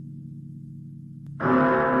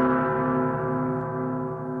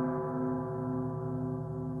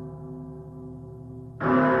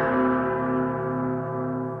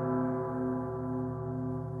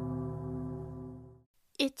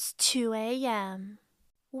It's 2 a.m.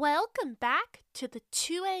 Welcome back to the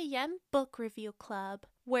 2 a.m. Book Review Club,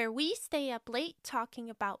 where we stay up late talking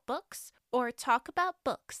about books or talk about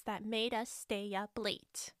books that made us stay up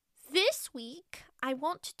late. This week, I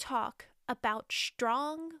want to talk about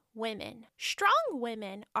strong women. Strong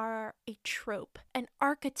women are a trope, an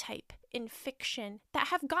archetype in fiction that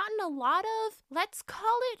have gotten a lot of, let's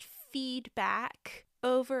call it feedback,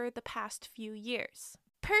 over the past few years.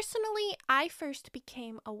 Personally, I first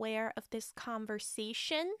became aware of this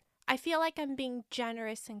conversation. I feel like I'm being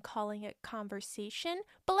generous in calling it conversation,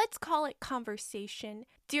 but let's call it conversation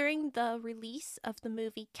during the release of the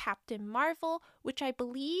movie Captain Marvel, which I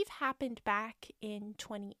believe happened back in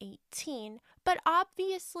 2018. But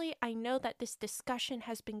obviously, I know that this discussion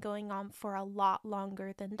has been going on for a lot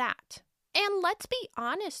longer than that. And let's be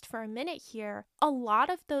honest for a minute here, a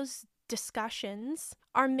lot of those discussions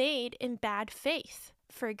are made in bad faith.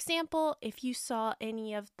 For example, if you saw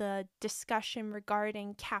any of the discussion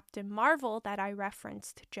regarding Captain Marvel that I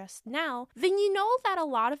referenced just now, then you know that a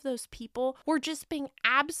lot of those people were just being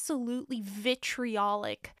absolutely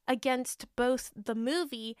vitriolic against both the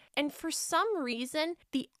movie and, for some reason,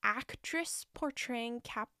 the actress portraying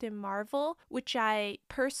Captain Marvel, which I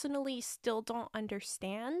personally still don't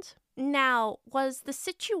understand. Now, was the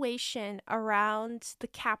situation around the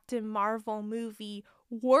Captain Marvel movie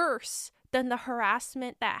worse than the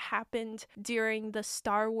harassment that happened during the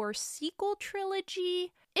Star Wars sequel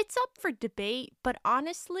trilogy? It's up for debate, but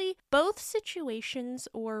honestly, both situations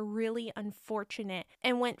were really unfortunate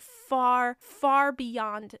and went far, far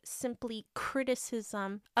beyond simply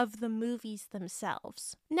criticism of the movies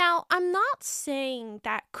themselves. Now, I'm not saying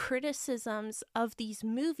that criticisms of these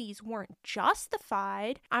movies weren't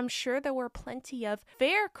justified. I'm sure there were plenty of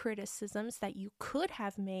fair criticisms that you could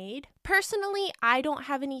have made. Personally, I don't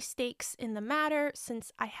have any stakes in the matter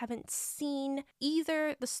since I haven't seen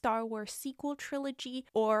either the Star Wars sequel trilogy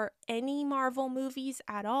or any Marvel movies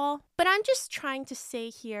at all. But I'm just trying to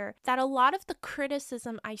say here that a lot of the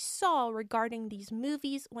criticism I saw regarding these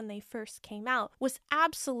movies when they first came out was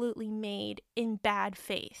absolutely made in bad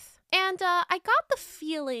faith. And I got the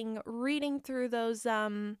feeling reading through those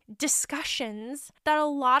discussions that a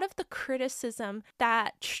lot of the criticism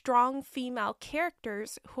that strong female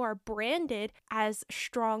characters who are branded as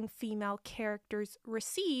strong female characters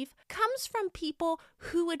receive comes from people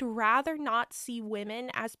who would rather not see women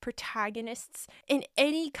as protagonists in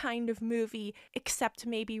any kind of movie except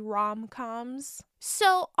maybe rom-coms.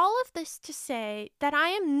 So all of this to say that I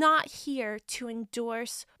am not here to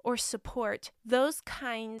endorse or support those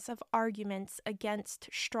kinds of arguments against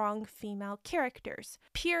strong female characters.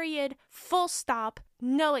 Period. Full stop.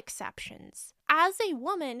 No exceptions. As a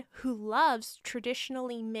woman who loves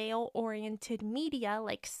traditionally male-oriented media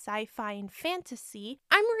like sci-fi and fantasy,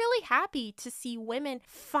 I'm really happy to see women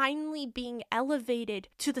finally being elevated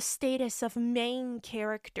to the status of main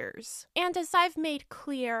characters. And as I've made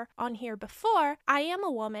clear on here before, I am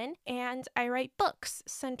a woman and I write books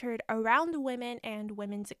centered around women and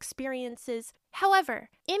women's experiences. However,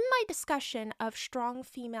 in my discussion of strong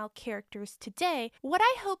female characters today, what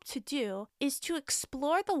I hope to do is to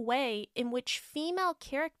explore the way in which female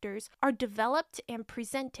characters are developed and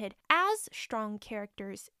presented as strong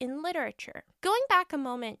characters in literature. Going back a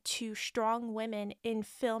moment to strong women in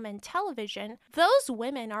film and television, those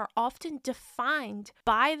women are often defined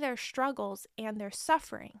by their struggles and their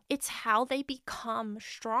suffering. It's how they become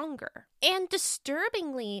stronger. And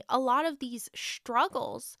disturbingly, a lot of these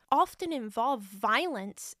struggles often involve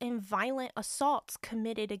violence and violent assaults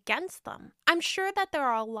committed against them. I'm sure that there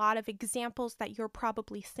are a lot of examples that you're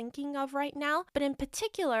probably thinking of right now, but in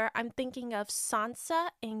particular, I'm thinking of Sansa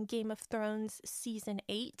in Game of Thrones Season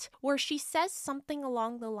 8, where she says something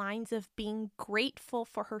along the lines of being grateful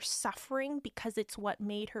for her suffering because it's what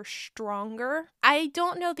made her stronger. I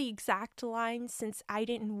don't know the exact line since I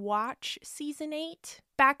didn't watch Season 8.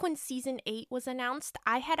 Back when Season 8 was announced,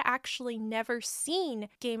 I had actually never seen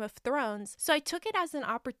Game of Thrones, so I took it as an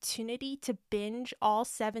opportunity to binge all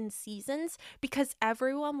 7 seasons because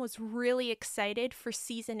everyone was really excited for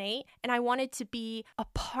Season 8, and I wanted to be a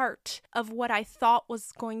part of what I thought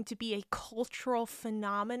was going to be a cultural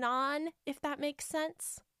phenomenon, if that makes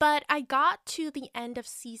sense. But I got to the end of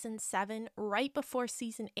Season 7 right before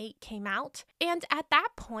Season 8 came out, and at that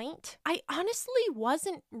point, I honestly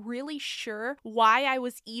wasn't really sure why I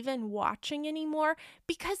was even watching anymore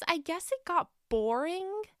because I guess it got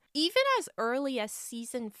boring. Even as early as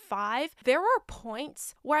Season 5, there were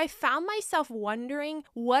points where I found myself wondering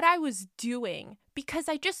what I was doing because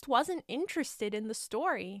I just wasn't interested in the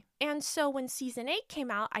story. And so when season 8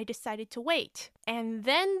 came out, I decided to wait. And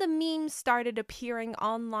then the memes started appearing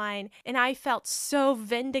online, and I felt so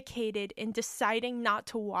vindicated in deciding not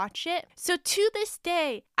to watch it. So to this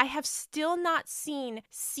day, I have still not seen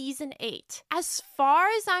season 8. As far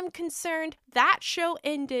as I'm concerned, that show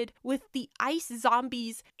ended with the ice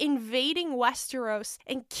zombies invading Westeros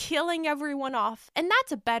and killing everyone off, and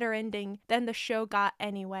that's a better ending than the show got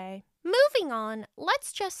anyway. Moving on,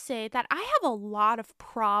 let's just say that I have a lot of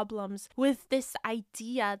problems with this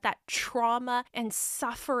idea that trauma and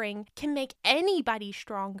suffering can make anybody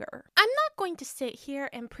stronger. I'm not going to sit here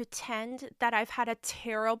and pretend that I've had a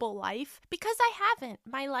terrible life, because I haven't.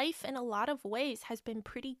 My life in a lot of ways has been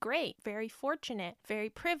pretty great, very fortunate, very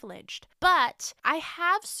privileged. But I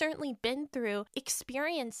have certainly been through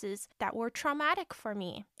experiences that were traumatic for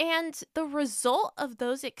me. And the result of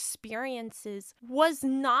those experiences was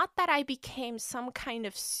not that I became some kind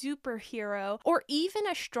of superhero or even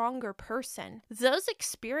a stronger person. Those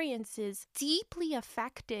experiences deeply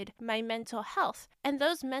affected my mental health, and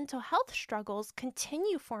those mental health struggles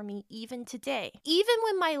continue for me even today. Even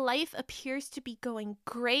when my life appears to be going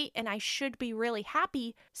great and I should be really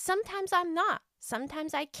happy, sometimes I'm not.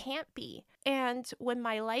 Sometimes I can't be. And when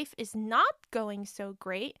my life is not going so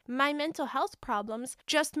great, my mental health problems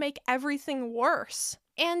just make everything worse.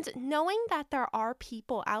 And knowing that there are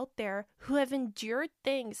people out there who have endured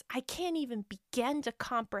things I can't even begin to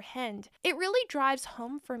comprehend, it really drives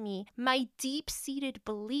home for me my deep-seated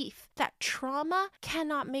belief that trauma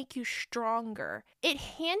cannot make you stronger. It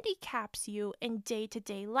handicaps you in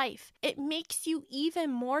day-to-day life. It makes you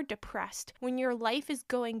even more depressed when your life is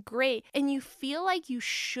going great and you feel like you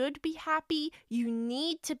should be happy, you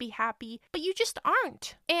need to be happy, but you just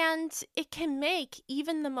aren't. And it can make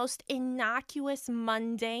even the most innocuous,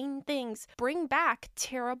 mundane things bring back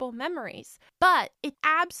terrible memories. But it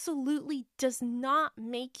absolutely does not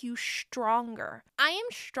make you stronger. I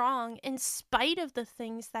am strong in spite of the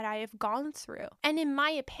things that I have gone through. And in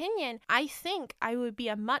my opinion, I think I would be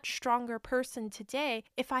a much stronger person today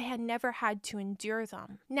if I had never had to endure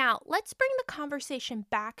them. Now, let's bring the conversation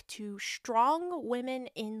back to strong women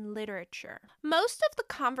in literature. Most of the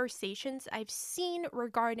conversations I've seen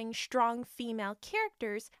regarding strong female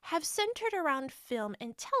characters have centered around film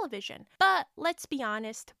and television. But let's be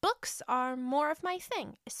honest, books are more of my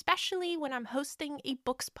thing, especially when I'm hosting a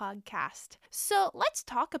books podcast. So let's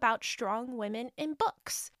talk about strong women in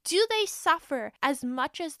books. Do they suffer as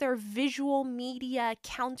much as their visual media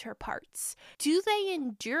counterparts? Do they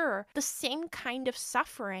endure the same kind of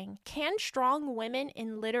suffering? Can strong women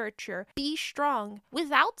in literature be strong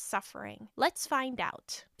without suffering? Let's find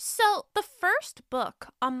out. So, the first book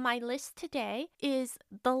on my list today is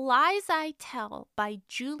The Lies I Tell by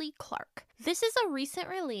Julie Clark. This is a recent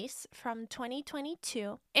release from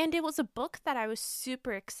 2022, and it was a book that I was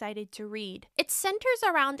super excited to read. It centers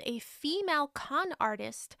around a female con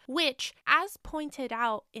artist, which, as pointed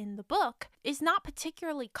out in the book, is not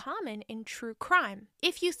particularly common in true crime.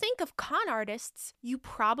 If you think of con artists, you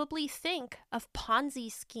probably think of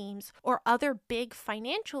Ponzi schemes or other big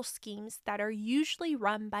financial schemes that are usually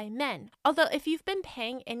run by men. Although if you've been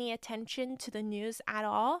paying any attention to the news at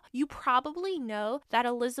all, you probably know that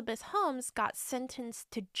Elizabeth Holmes got sentenced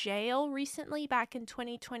to jail recently back in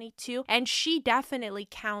 2022, and she definitely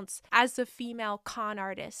counts as a female con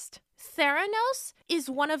artist. Theranos is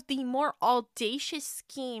one of the more audacious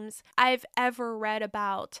schemes I've ever read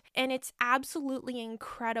about, and it's absolutely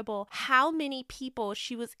incredible how many people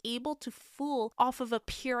she was able to fool off of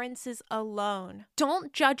appearances alone.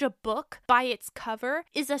 Don't judge a book by its cover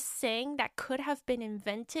is a saying that could have been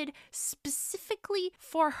invented specifically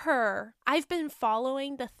for her. I've been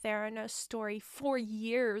following the Theranos story for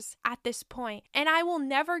years at this point, and I will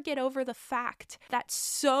never get over the fact that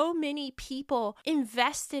so many people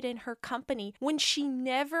invested in her company when she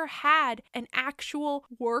never had an actual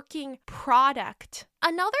working product.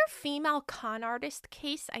 Another female con artist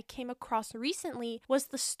case I came across recently was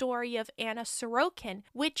the story of Anna Sorokin,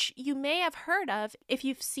 which you may have heard of if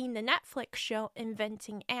you've seen the Netflix show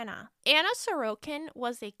Inventing Anna. Anna Sorokin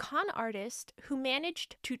was a con artist who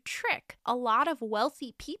managed to trick a lot of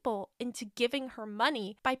wealthy people into giving her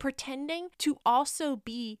money by pretending to also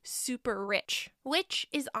be super rich, which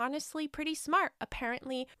is honestly pretty smart.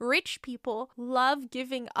 Apparently, rich people love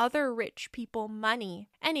giving other rich people money.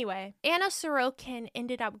 Anyway, Anna Sorokin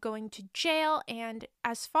ended up going to jail, and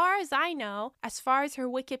as far as I know, as far as her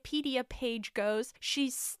Wikipedia page goes,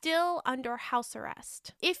 she's still under house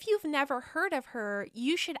arrest. If you've never heard of her,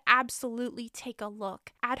 you should absolutely take a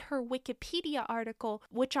look at her Wikipedia article,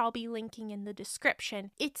 which I'll be linking in the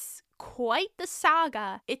description. It's quite the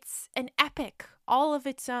saga. It's an epic all of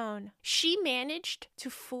its own. She managed to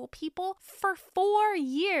fool people for 4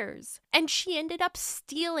 years, and she ended up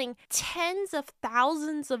stealing tens of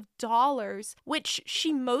thousands of dollars, which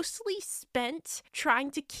she mostly spent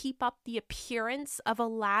trying to keep up the appearance of a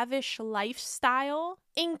lavish lifestyle,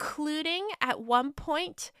 including at one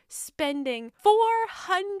point spending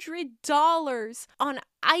 $400 on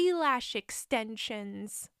eyelash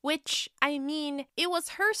extensions, which, I mean, it was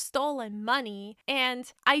her stolen money,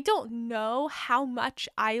 and I don't know how much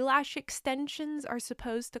eyelash extensions are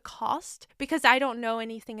supposed to cost because I don't know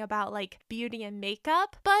anything about like beauty and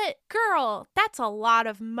makeup, but girl, that's a lot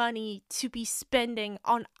of money to be spending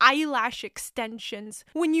on eyelash extensions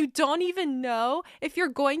when you don't even know if you're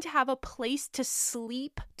going to have a place to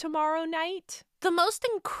sleep tomorrow night. The most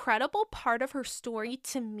incredible part of her story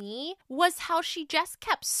to me was how she just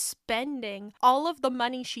kept spending all of the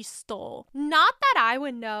money she stole. Not that I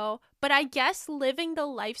would know, but I guess living the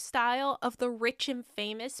lifestyle of the rich and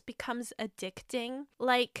famous becomes addicting.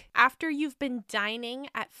 Like, after you've been dining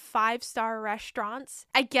at 5-star restaurants,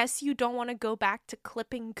 I guess you don't want to go back to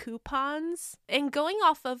clipping coupons. And going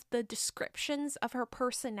off of the descriptions of her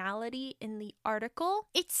personality in the article,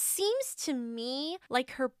 it seems to me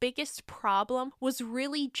like her biggest problem was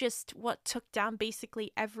really just what took down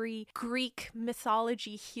basically every Greek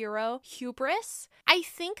mythology hero, hubris. I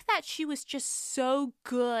think that she was just so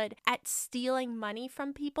good at stealing money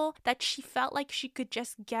from people that she felt like she could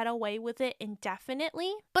just get away with it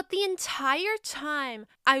indefinitely. But the entire time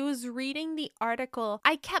I was reading the article,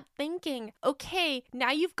 I kept thinking, okay,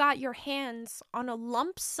 now you've got your hands on a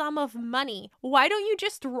lump sum of money. Why don't you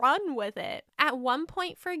just run with it? At one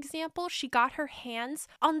point, for example, she got her hands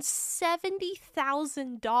on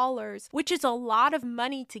 $70,000, which is a lot of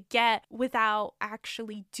money to get without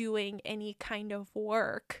actually doing any kind of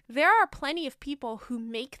work. There are plenty of people who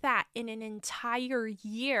make that in an entire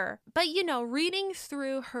year. But you know, reading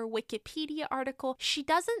through her Wikipedia article, she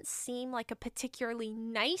doesn't seem like a particularly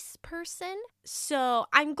nice person. So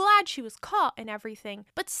I'm glad she was caught and everything,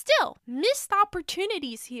 but still, missed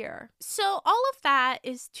opportunities here. So all of that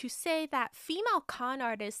is to say that female con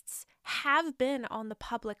artists have been on the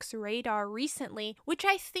public's radar recently, which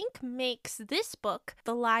I think makes this book,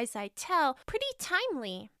 The Lies I Tell, pretty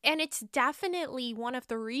timely. And it's definitely one of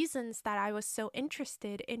the reasons that I was so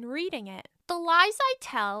interested in reading it. The Lies I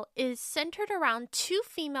Tell is centered around two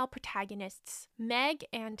female protagonists, Meg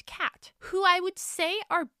and Kat, who I would say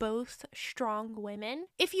are both strong women.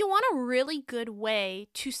 If you want a really good way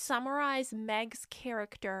to summarize Meg's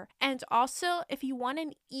character, and also if you want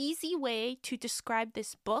an easy way to describe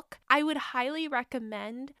this book, I would highly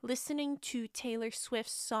recommend listening to Taylor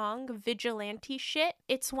Swift's song Vigilante Shit.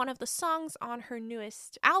 It's one of the songs on her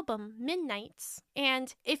newest album, Midnights.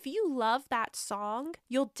 And if you love that song,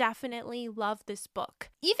 you'll definitely love this book.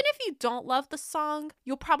 Even if you don't love the song,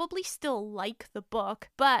 you'll probably still like the book.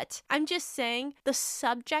 But I'm just saying, the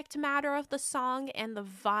subject matter of the song and the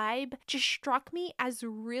vibe just struck me as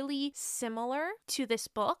really similar to this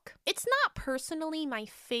book. It's not personally my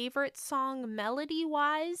favorite song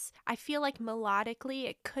melody-wise. I feel like melodically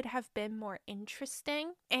it could have been more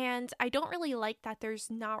interesting. And I don't really like that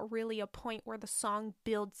there's not really a point where the song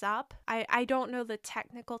builds up. I don't know the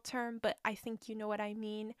technical term, but I think you know what I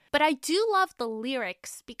mean. But I do love the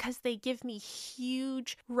lyrics because they give me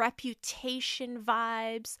huge Reputation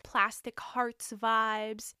vibes, Plastic Hearts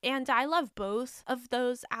vibes, and I love both of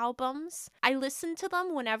those albums. I listen to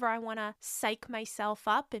them whenever I want to psych myself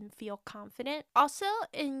up and feel confident. Also,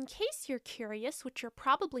 in case you're curious, which you're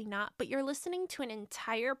probably not, but you're listening to an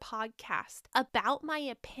entire podcast about my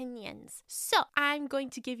opinions. So I'm going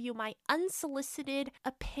to give you my unsolicited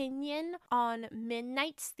opinion on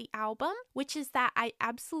Midnights, the album, which is that I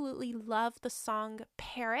absolutely love the song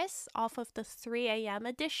Paris off of the 3 a.m.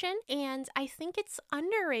 edition, and I think it's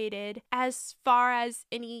underrated as far as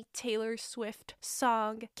any Taylor Swift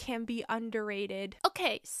song can be underrated.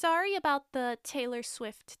 Okay, sorry about the Taylor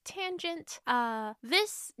Swift tangent.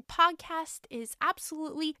 This podcast is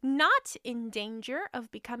absolutely not in danger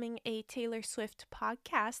of becoming a Taylor Swift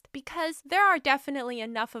podcast because there are definitely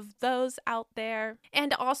enough of those out there,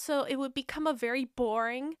 and also it would become a very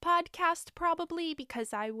boring podcast probably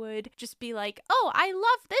because I would just be like, oh, I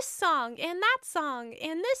love this song and that song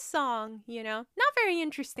and this song, you know, not very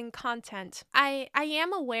interesting content. I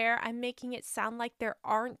am aware I'm making it sound like there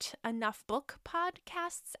aren't enough book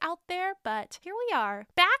podcasts out there, but here we are.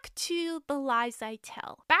 Back to The Lies I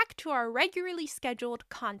Tell. Back to our regularly scheduled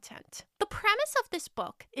content. content. The premise of this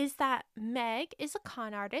book is that Meg is a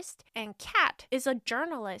con artist and Kat is a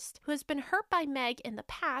journalist who has been hurt by Meg in the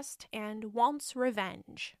past and wants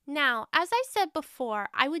revenge. Now, as I said before,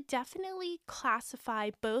 I would definitely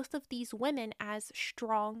classify both of these women as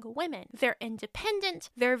strong women. They're independent,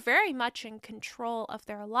 they're very much in control of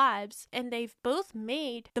their lives, and they've both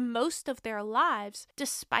made the most of their lives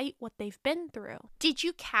despite what they've been through. Did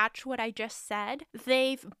you catch what I just said?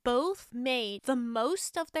 They've both made the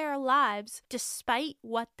most of their lives despite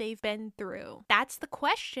what they've been through. That's the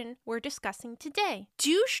question we're discussing today.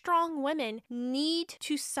 Do strong women need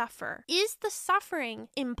to suffer? Is the suffering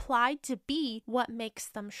implied to be what makes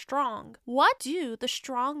them strong? What do the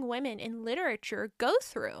strong women in literature go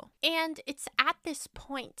through? And it's at this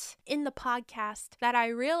point in the podcast that I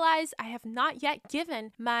realize I have not yet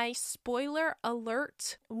given my spoiler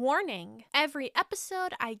alert warning. Every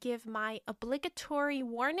episode, I give my obligatory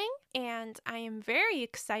warning, and I am very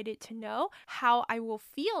excited to know how I will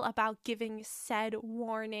feel about giving said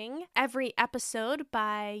warning every episode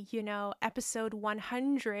by, episode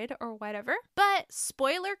 100 or whatever. But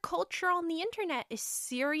spoiler culture on the internet is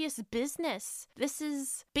serious business. This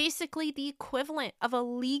is basically the equivalent of a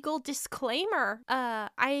legal disclaimer.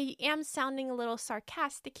 I am sounding a little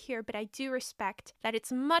sarcastic here, but I do respect that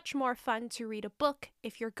it's much more fun to read a book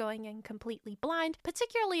if you're going in completely blind,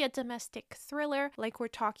 particularly a domestic thriller like we're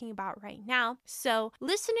talking about right now. So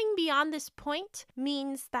listening beyond this point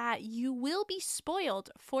means that you will be spoiled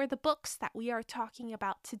for the books that we are talking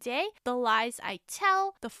about today: The Lies I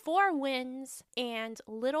Tell, The Four Winds, and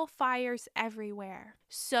Little Fires Everywhere.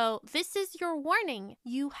 So this is your warning.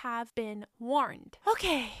 You have been warned.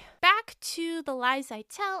 Okay, back to The Lies I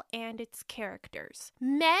Tell and its characters.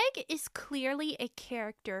 Meg is clearly a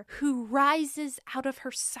character who rises out of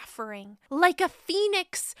her suffering like a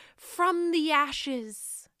phoenix from the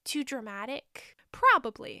ashes. Too dramatic?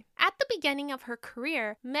 Probably. At the beginning of her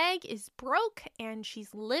career, Meg is broke and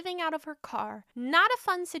she's living out of her car. Not a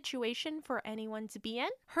fun situation for anyone to be in.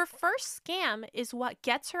 Her first scam is what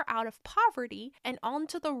gets her out of poverty and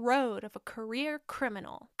onto the road of a career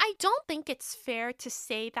criminal. I don't think it's fair to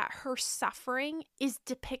say that her suffering is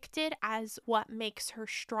depicted as what makes her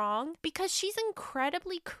strong, because she's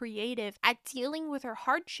incredibly creative at dealing with her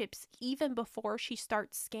hardships even before she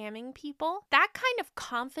starts scamming people. That kind of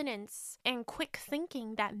confidence and quick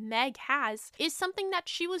thinking that Meg has is something that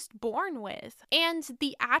she was born with. And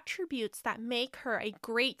the attributes that make her a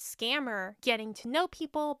great scammer, getting to know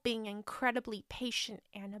people, being incredibly patient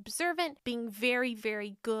and observant, being very,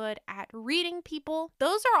 very good at reading people,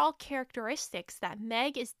 those are all characteristics that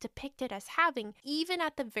Meg is depicted as having even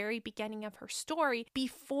at the very beginning of her story,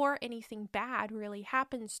 before anything bad really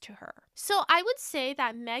happens to her. So I would say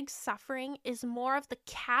that Meg's suffering is more of the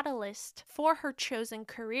catalyst for her chosen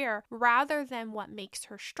career rather than what makes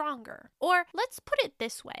her stronger. Or let's put it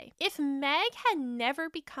this way: if Meg had never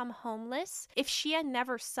become homeless, if she had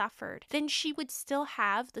never suffered, then she would still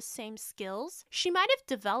have the same skills. She might have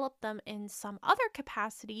developed them in some other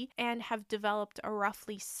capacity and have developed a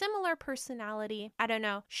roughly similar personality. I don't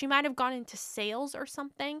know, she might have gone into sales or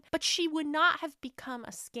something, but she would not have become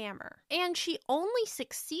a scammer. And she only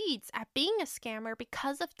succeeds at being a scammer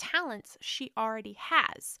because of talents she already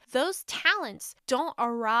has. Those talents don't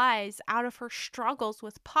arise out of her struggles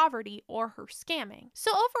with poverty or her scamming.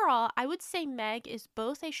 So overall, I would say Meg is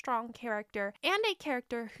both a strong character and a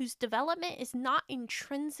character whose development is not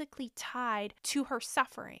intrinsically tied to her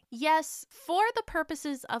suffering. Yes, for the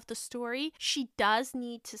purposes of the story, she does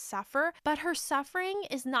need to suffer, but her suffering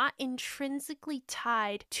is not intrinsically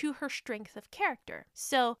tied to her strength of character.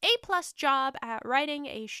 So A+ job at writing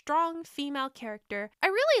a strong female character. I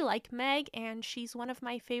really like Meg, and she's one of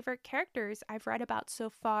my favorite characters I've read about so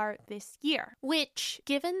far this year, which,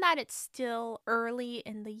 given that it's still early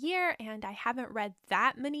in the year and I haven't read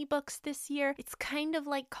that many books this year, it's kind of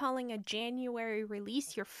like calling a January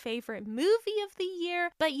release your favorite movie of the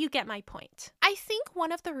year, but you get my point. I think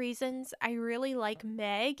one of the reasons I really like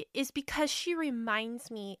Meg is because she reminds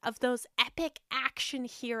me of those epic action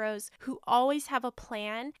heroes who always have a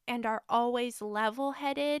plan and are always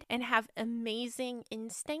level-headed and have amazing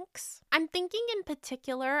instincts. I'm thinking in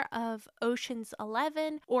particular of Ocean's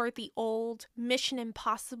 11 or the old Mission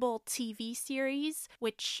Impossible TV series,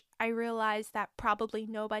 which I realize that probably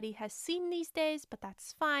nobody has seen these days, but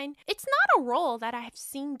that's fine. It's not a role that I have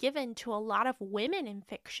seen given to a lot of women in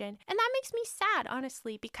fiction, and that makes me sad,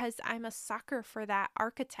 honestly, because I'm a sucker for that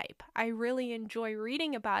archetype. I really enjoy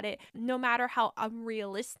reading about it, no matter how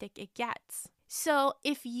unrealistic it gets. So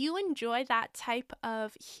if you enjoy that type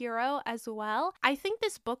of hero as well, I think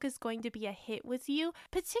this book is going to be a hit with you,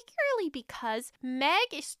 particularly because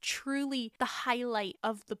Meg is truly the highlight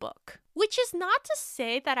of the book. Which is not to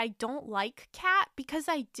say that I don't like Kat, because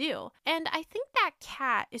I do. And I think that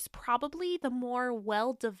Kat is probably the more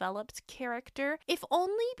well-developed character, if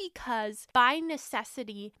only because by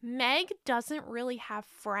necessity, Meg doesn't really have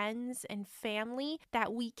friends and family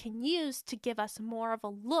that we can use to give us more of a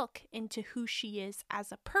look into who she is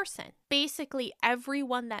as a person. Basically,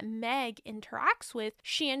 everyone that Meg interacts with,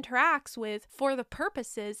 she interacts with for the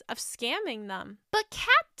purposes of scamming them. But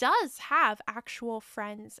Kat does have actual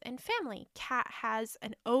friends and family. Kat has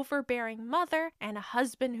an overbearing mother and a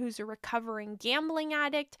husband who's a recovering gambling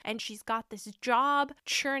addict, and she's got this job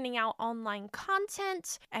churning out online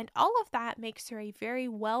content, and all of that makes her a very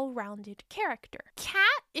well-rounded character. Kat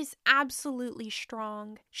is absolutely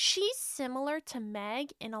strong. She's similar to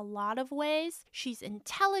Meg in a lot of ways. She's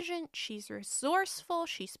intelligent, she's resourceful,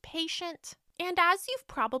 she's patient. And as you've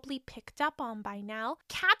probably picked up on by now,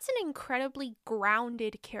 Kat's an incredibly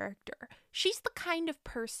grounded character. She's the kind of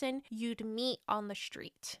person you'd meet on the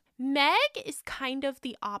street. Meg is kind of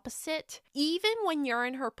the opposite. Even when you're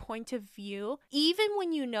in her point of view, even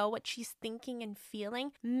when you know what she's thinking and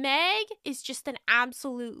feeling, Meg is just an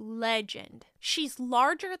absolute legend. She's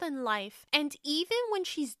larger than life, and even when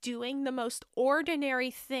she's doing the most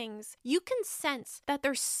ordinary things, you can sense that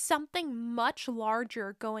there's something much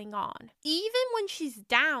larger going on. Even when she's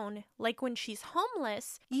down, like when she's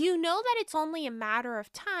homeless, you know that it's only a matter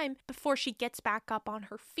of time before she gets back up on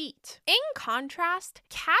her feet. In contrast,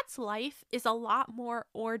 Kat's life is a lot more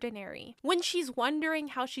ordinary. When she's wondering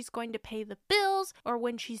how she's going to pay the bills, or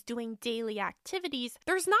when she's doing daily activities,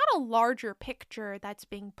 there's not a larger picture that's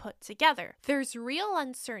being put together. There's real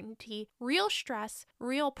uncertainty, real stress,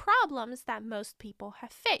 real problems that most people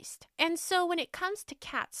have faced. And so when it comes to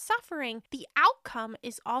Kat's suffering, the outcome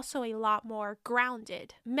is also a lot more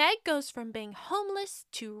grounded. Meg goes from being homeless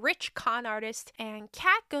to rich con artist, and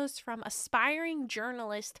Kat goes from aspiring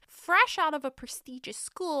journalist, fresh out of a prestigious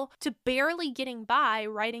school, to barely getting by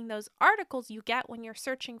writing those articles you get when you're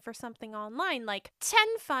searching for something online, like 10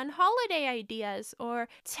 fun holiday ideas or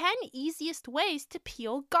 10 easiest ways to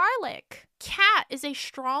peel garlic. Kat is a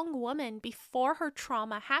strong woman before her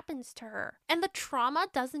trauma happens to her. And the trauma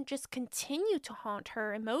doesn't just continue to haunt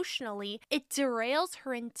her emotionally, it derails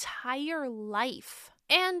her entire life.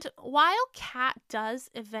 And while Kat does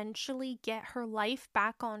eventually get her life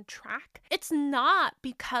back on track, it's not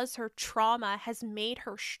because her trauma has made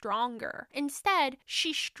her stronger. Instead,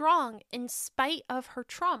 she's strong in spite of her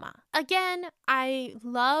trauma. Again, I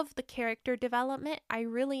love the character development. I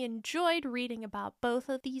really enjoyed reading about both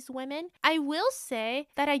of these women. I will say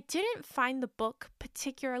that I didn't find the book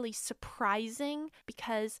particularly surprising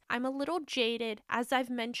because I'm a little jaded, as I've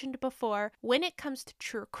mentioned before, when it comes to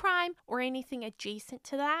true crime or anything adjacent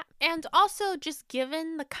to that. And also, just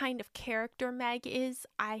given the kind of character Meg is,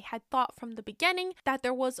 I had thought from the beginning that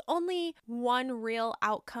there was only one real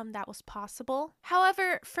outcome that was possible.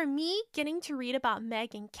 However, for me, getting to read about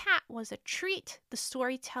Meg and Kat was a treat. The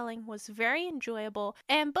storytelling was very enjoyable,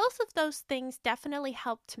 and both of those things definitely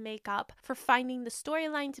helped to make up for finding the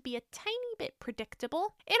storyline to be a tiny bit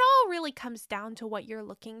predictable. It all really comes down to what you're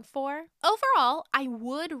looking for. Overall, I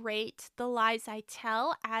would rate The Lies I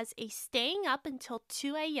Tell as a staying up until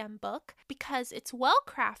 2 a.m. book because it's well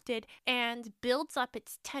crafted and builds up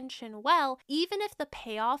its tension well, even if the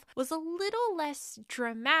payoff was a little less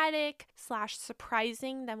dramatic /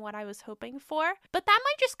 surprising than what I was hoping for. But that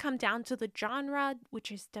might just come down to the genre,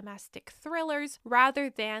 which is domestic thrillers, rather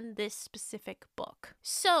than this specific book.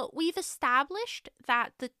 So we've established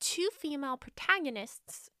that the two female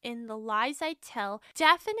protagonists in The Lies I Tell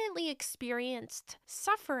definitely experienced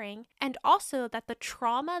suffering, and also that the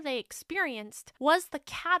trauma they experienced was the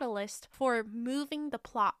catalyst for moving the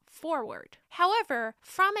plot forward. However,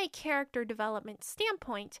 from a character development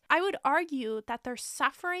standpoint, I would argue that their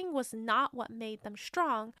suffering was not what made them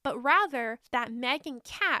strong, but rather that Meg and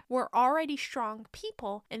Kat were already strong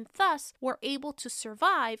people and thus were able to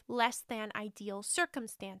survive less than ideal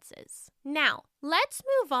circumstances. Now, let's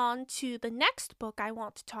move on to the next book I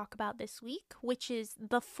want to talk about this week, which is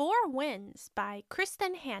The Four Winds by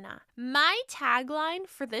Kristin Hannah. My tagline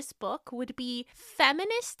for this book would be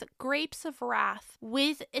Feminist Grapes of Wrath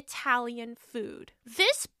with Italian Food.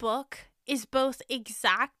 This book is both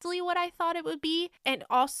exactly what I thought it would be and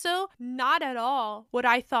also not at all what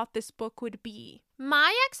I thought this book would be.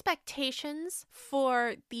 My expectations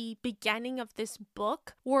for the beginning of this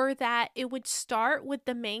book were that it would start with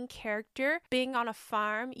the main character being on a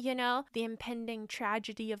farm, you know, the impending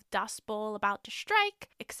tragedy of Dust Bowl about to strike,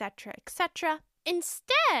 etc., etc.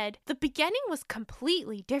 Instead, the beginning was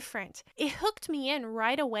completely different. It hooked me in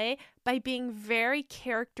right away by being very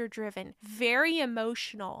character-driven, very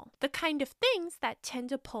emotional, the kind of things that tend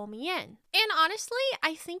to pull me in. And honestly,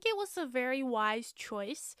 I think it was a very wise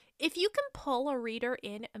choice. If you can pull a reader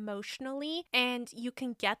in emotionally and you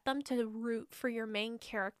can get them to root for your main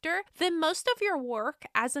character, then most of your work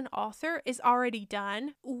as an author is already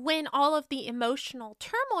done. When all of the emotional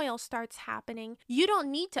turmoil starts happening, you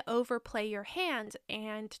don't need to overplay your hand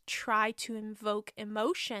and try to invoke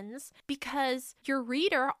emotions because your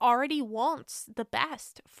reader already wants the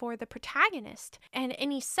best for the protagonist, and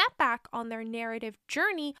any setback on their narrative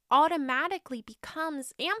journey automatically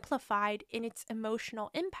becomes amplified in its emotional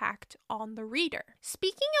impact on the reader.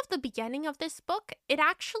 Speaking of the beginning of this book, it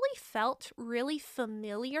actually felt really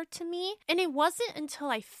familiar to me, and it wasn't until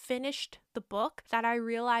I finished the book that I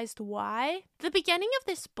realized why. The beginning of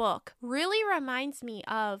this book really reminds me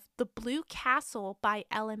of The Blue Castle by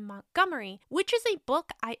Ellen Montgomery, which is a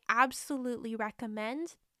book I absolutely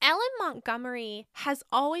recommend. Ellen Montgomery has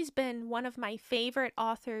always been one of my favorite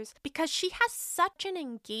authors because she has such an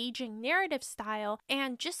engaging narrative style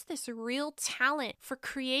and just this real talent for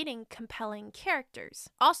creating compelling characters.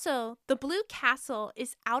 Also, The Blue Castle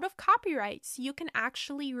is out of copyright, so you can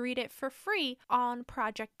actually read it for free on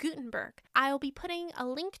Project Gutenberg. I'll be putting a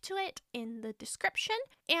link to it in the description,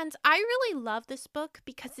 and I really love this book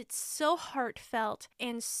because it's so heartfelt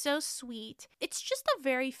and so sweet. It's just a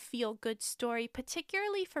very feel-good story,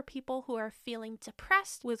 particularly for people who are feeling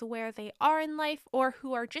depressed with where they are in life or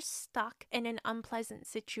who are just stuck in an unpleasant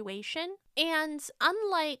situation. And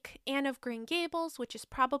unlike Anne of Green Gables, which is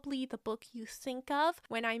probably the book you think of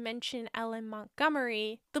when I mention Ellen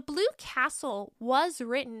Montgomery, The Blue Castle was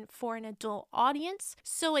written for an adult audience,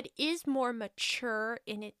 so it is more mature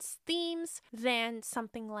in its themes than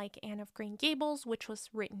something like Anne of Green Gables, which was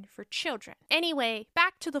written for children. Anyway,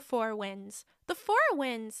 back to The Four Winds. The Four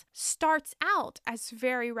Winds starts out as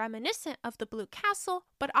very reminiscent of The Blue Castle,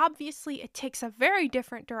 but obviously it takes a very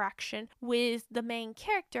different direction, with the main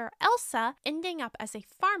character, Elsa, ending up as a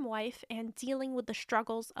farm wife and dealing with the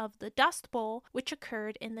struggles of the Dust Bowl, which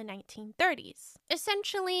occurred in the 1930s.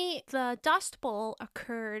 Essentially, the Dust Bowl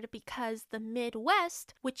occurred because the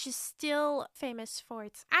Midwest, which is still famous for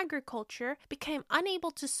its agriculture, became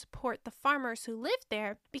unable to support the farmers who lived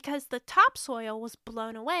there because the topsoil was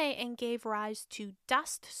blown away and gave rise to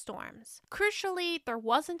dust storms. Crucially, there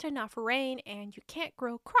wasn't enough rain, and you can't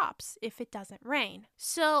grow crops if it doesn't rain.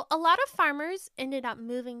 So a lot of farmers ended up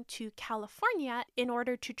moving to California in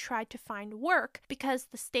order to try to find work because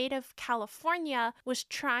the state of California was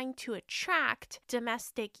trying to attract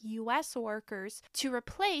domestic U.S. workers to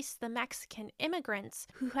replace the Mexican immigrants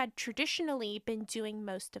who had traditionally been doing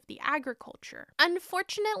most of the agriculture.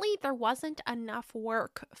 Unfortunately, there wasn't enough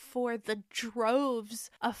work for the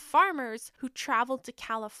droves of farmers who traveled to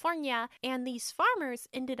California, and these farmers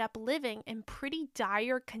ended up living in pretty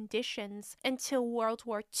dire conditions until World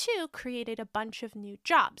War II created a bunch of new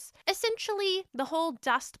jobs. Essentially, the whole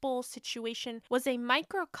Dust Bowl situation was a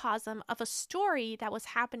microcosm of a story that was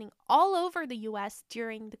happening all over the US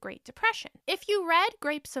during the Great Depression. If you read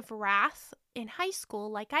Grapes of Wrath in high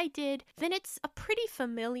school like I did, then it's a pretty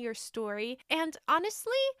familiar story, and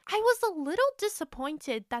honestly, I was a little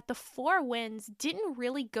disappointed that The Four Winds didn't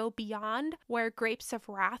really go beyond where Grapes of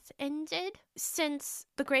Wrath ended, since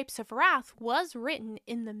The Grapes of Wrath was written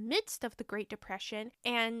in the midst of the Great Depression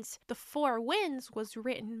and The Four Winds was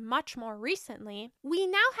written much more recently. We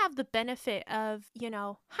now have the benefit of,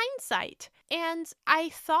 hindsight, and I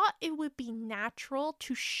thought it would be natural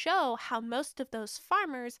to show how most of those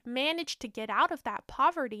farmers managed to get out of that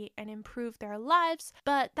poverty and improve their lives,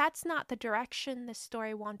 but that's not the direction the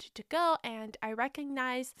story wanted to go, and I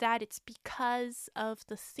recognize that it's because of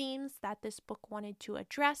the themes that this book wanted to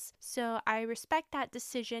address, so I respect that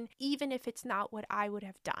decision even if it's not what I would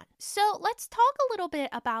have done. So let's talk a little bit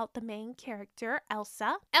about the main character,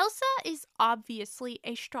 Elsa. Elsa is obviously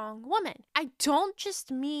a strong woman. I don't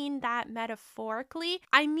just mean that metaphorically,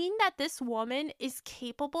 I mean that this woman is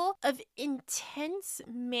capable of intense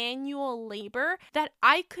manual labor that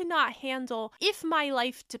I could not handle if my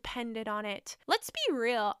life depended on it. Let's be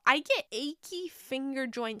real, I get achy finger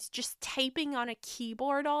joints just typing on a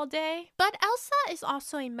keyboard all day. But Elsa is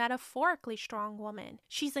also a metaphorically physically strong woman.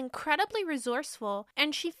 She's incredibly resourceful,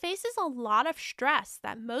 and she faces a lot of stress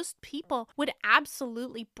that most people would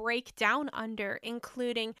absolutely break down under,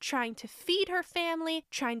 including trying to feed her family,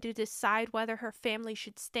 trying to decide whether her family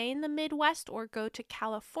should stay in the Midwest or go to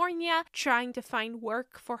California, trying to find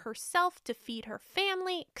work for herself to feed her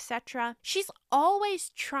family, etc. She's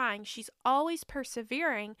always trying, she's always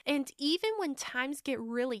persevering, and even when times get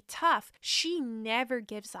really tough, she never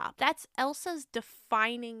gives up. That's Elsa's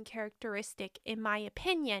defining characteristic, in my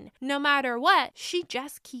opinion. No matter what, she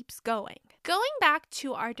just keeps going. Going back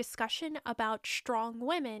to our discussion about strong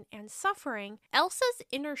women and suffering, Elsa's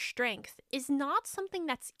inner strength is not something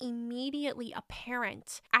that's immediately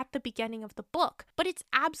apparent at the beginning of the book, but it's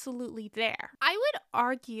absolutely there. I would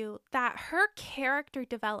argue that her character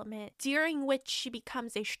development, during which she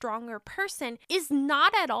becomes a stronger person, is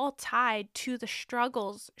not at all tied to the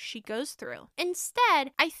struggles she goes through.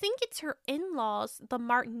 Instead, I think it's her in-laws, the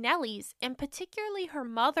Martinellis, and particularly her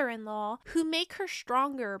mother-in-law, who make her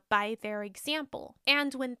stronger by their example.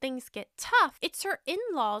 And when things get tough, it's her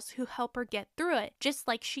in-laws who help her get through it, just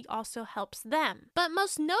like she also helps them. But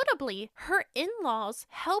most notably, her in-laws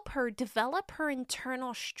help her develop her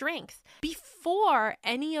internal strength before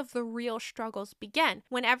any of the real struggles begin,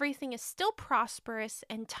 when everything is still prosperous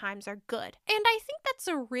and times are good. And I think that's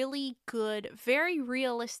a really good, very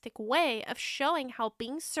realistic way of showing how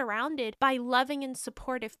being surrounded by loving and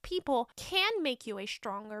supportive people can make you a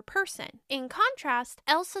stronger person. In contrast,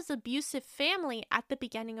 Elsa's abusive family at the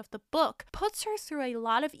beginning of the book puts her through a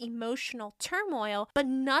lot of emotional turmoil, but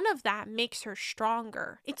none of that makes her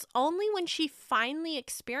stronger. It's only when she finally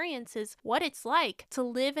experiences what it's like to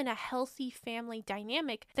live in a healthy family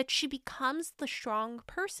dynamic that she becomes the strong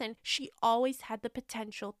person she always had the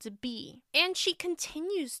potential to be. And she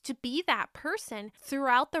continues to be that person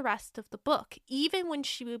throughout the rest of the book, even when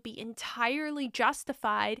she would be entirely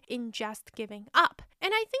justified in just giving up.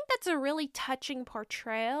 And I think that's a really touching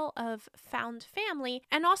portrayal of found family,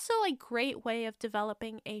 and also a great way of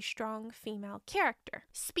developing a strong female character.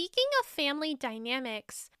 Speaking of family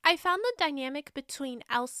dynamics, I found the dynamic between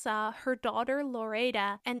Elsa, her daughter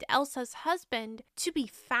Loreda, and Elsa's husband to be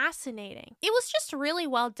fascinating. It was just really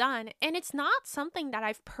well done, and it's not something that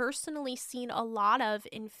I've personally seen a lot of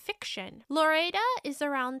in fiction. Loreda is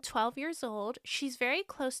around 12 years old. She's very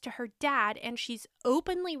close to her dad, and she's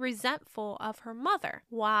openly resentful of her mother.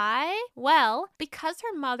 Why? Well, because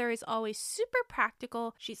her mother is always super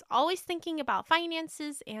practical. She's always thinking about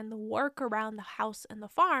finances and the work around the house and the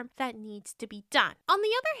farm that needs to be done. On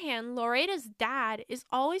the other hand, Loreda's dad is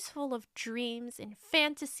always full of dreams and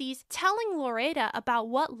fantasies, telling Loreda about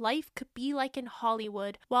what life could be like in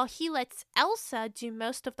Hollywood, while he lets Elsa do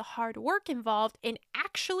most of the hard work involved in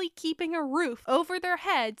actually keeping a roof over their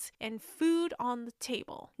heads and food on the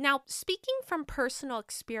table. Now, speaking from personal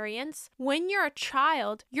experience, when you're a child,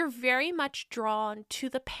 you're very much drawn to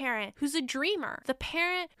the parent who's a dreamer, the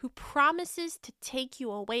parent who promises to take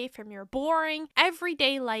you away from your boring,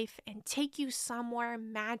 everyday life and take you somewhere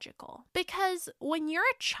magical. Because when you're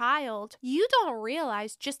a child, you don't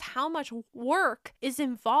realize just how much work is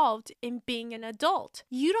involved in being an adult.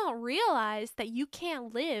 You don't realize that you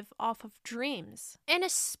can't live off of dreams. And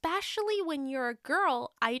especially when you're a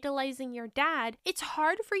girl idolizing your dad, it's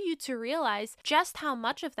hard for you to realize just how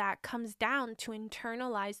much of that comes down to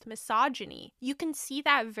internalized misogyny. You can see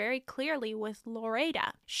that very clearly with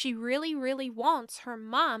Loreda. She really wants her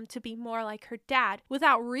mom to be more like her dad,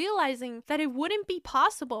 without realizing that it wouldn't be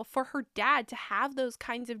possible for her dad to have those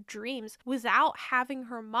kinds of dreams without having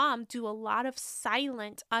her mom do a lot of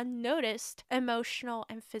silent, unnoticed emotional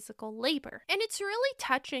and physical labor. And it's really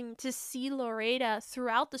touching to see Loreda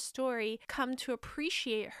throughout the story come to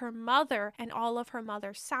appreciate her mother and all of her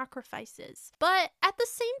mother's sacrifices. But at the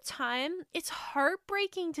same time, it's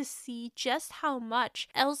heartbreaking to see just how much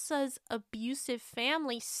Elsa's abusive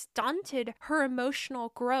family stunted her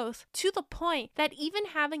emotional growth, to the point that even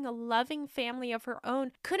having a loving family of her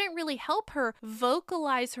own couldn't really help her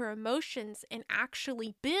vocalize her emotions and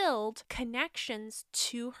actually build connections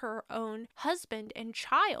to her own husband and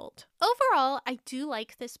child. Overall, I do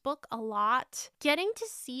like this book a lot. Getting to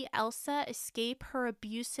see Elsa escape her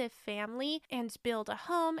abusive family and build a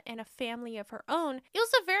home and a family of her own, it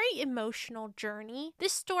was a very emotional journey.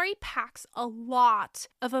 This story packs a lot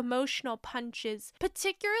of emotional punches,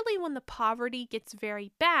 particularly when the poverty gets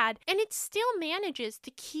very bad, and it still manages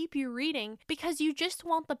to keep you reading because you just just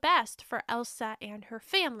want the best for Elsa and her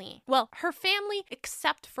family. Well, her family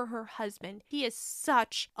except for her husband. He is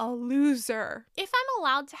such a loser. If I'm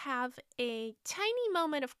allowed to have a tiny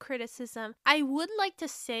moment of criticism, I would like to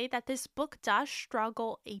say that this book does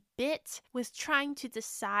struggle a bit with trying to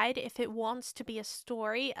decide if it wants to be a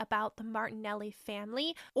story about the Martinelli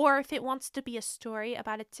family or if it wants to be a story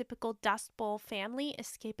about a typical Dust Bowl family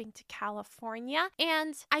escaping to California.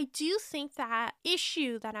 And I do think that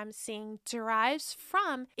issue that I'm seeing derives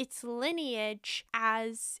from its lineage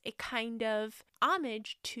as a kind of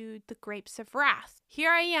homage to The Grapes of Wrath.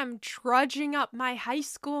 Here I am drudging up my high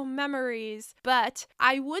school memories, but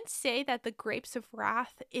I would say that The Grapes of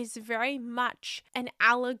Wrath is very much an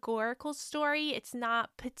allegorical story. It's not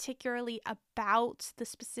particularly about the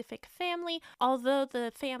specific family, although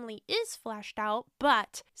the family is fleshed out,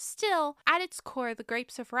 but still, at its core, The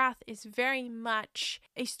Grapes of Wrath is very much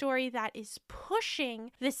a story that is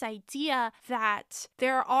pushing this idea that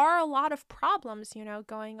there are a lot of problems,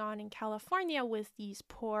 going on in California with these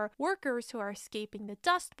poor workers who are escaping the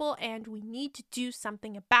Dust Bowl, and we need to do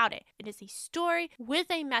something about it. It is a story with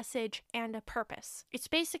a message and a purpose. It's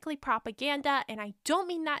basically propaganda, and I don't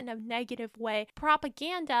mean that in a negative way.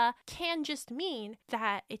 Propaganda can just mean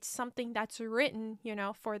that it's something that's written,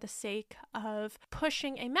 for the sake of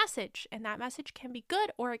pushing a message, and that message can be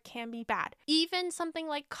good or it can be bad. Even something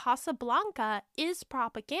like Casablanca is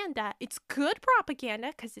propaganda. It's good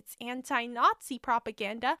propaganda because it's anti-Nazi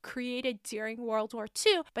propaganda created during World War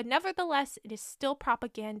II, but nevertheless, it is still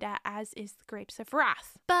propaganda, as is The Grapes of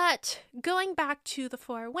Wrath. But going back to The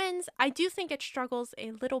Four Winds, I do think it struggles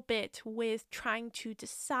a little bit with trying to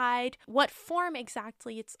decide what form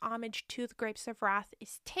exactly its homage to The Grapes of Wrath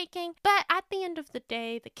is taking. But at the end of the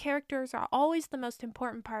day, the characters are always the most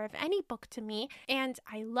important part of any book to me, and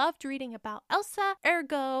I loved reading about Elsa,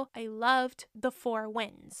 ergo, I loved The Four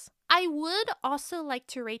Winds. I would also like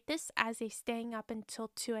to rate this as a staying up until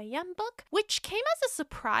 2 a.m. book, which came as a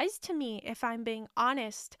surprise to me, if I'm being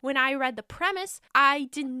honest. When I read the premise, I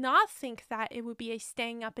did not think that it would be a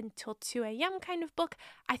staying up until 2 a.m. kind of book.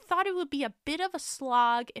 I thought it would be a bit of a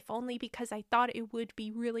slog, if only because I thought it would be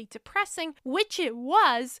really depressing, which it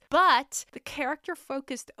was, but the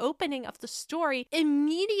character-focused opening of the story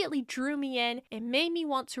immediately drew me in. It made me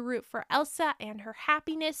want to root for Elsa and her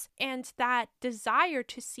happiness, and that desire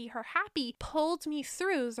to see her happy pulled me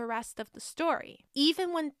through the rest of the story.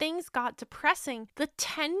 Even when things got depressing, the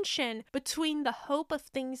tension between the hope of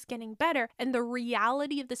things getting better and the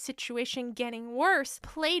reality of the situation getting worse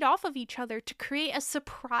played off of each other to create a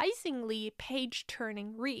surprisingly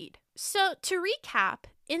page-turning read. So, to recap,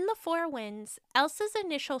 in The Four Winds, Elsa's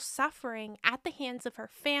initial suffering at the hands of her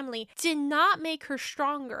family did not make her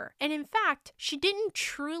stronger, and in fact, she didn't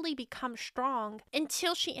truly become strong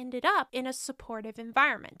until she ended up in a supportive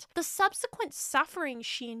environment. The subsequent suffering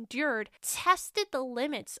she endured tested the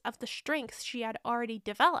limits of the strength she had already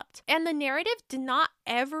developed, and the narrative did not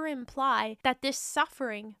ever imply that this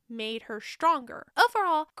suffering made her stronger.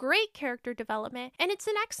 Overall, great character development, and it's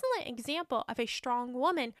an excellent example of a strong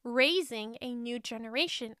woman raising a new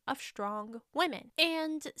generation of strong women.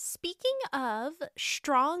 And speaking of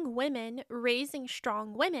strong women raising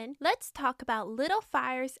strong women, let's talk about Little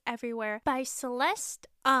Fires Everywhere by Celeste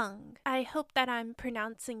Ng. I hope that I'm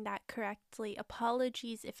pronouncing that correctly.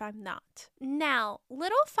 Apologies if I'm not. Now,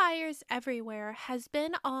 Little Fires Everywhere has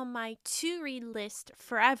been on my to-read list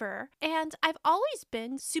forever, and I've always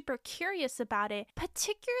been super curious about it,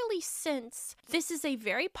 particularly since this is a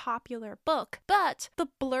very popular book, but the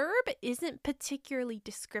blurb isn't particularly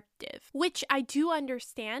descriptive, which I do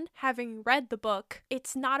understand. Having read the book,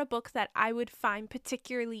 it's not a book that I would find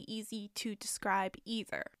particularly easy to describe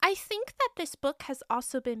either. I think that this book has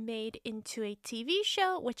also been made into a TV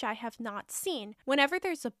show, which I have not seen. Whenever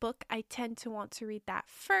there's a book, I tend to want to read that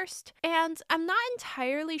first, and I'm not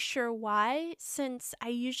entirely sure why, since I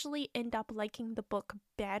usually end up liking the book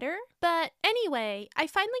better. But anyway, I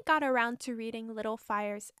finally got around to reading Little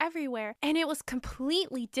Fires Everywhere, and it was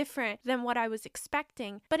completely different than what I was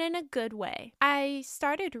expecting, but in a good way. I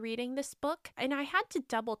started reading this book, and I had to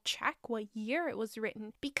double check what year it was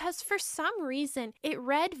written, because for some reason, it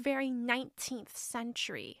read very 19th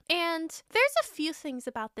century. And there's a few things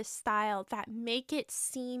about this style that make it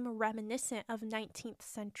seem reminiscent of 19th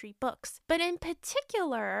century books. But in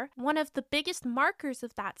particular, one of the biggest markers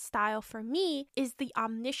of that style for me is the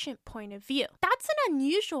omniscient point of view. you. That's an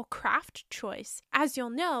unusual craft choice. As you'll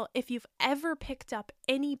know, if you've ever picked up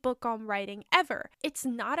any book on writing ever, it's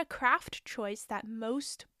not a craft choice that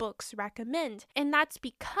most books recommend, and that's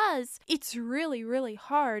because it's really, really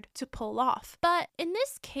hard to pull off. But in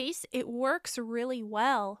this case, it works really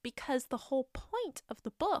well because the whole point of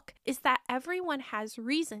the book is that everyone has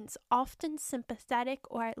reasons, often sympathetic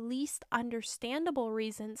or at least understandable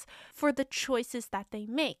reasons for the choices that they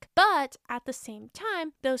make. But at the same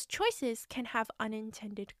time, those choices can have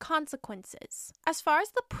unintended consequences. As far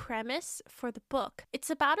as the premise for the book, it's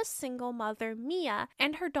about a single mother, Mia,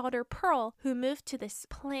 and her daughter Pearl, who moved to this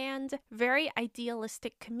planned, very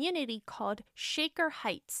idealistic community called Shaker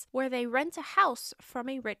Heights, where they rent a house from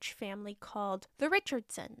a rich family called the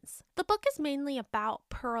Richardsons. The book is mainly about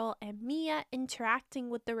Pearl and Mia interacting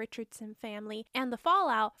with the Richardson family and the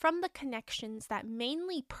fallout from the connections that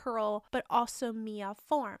mainly Pearl but also Mia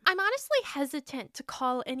form. I'm honestly hesitant to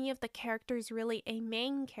call any of the characters really a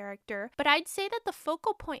main character, but I'd say that the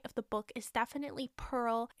focal point of the book is definitely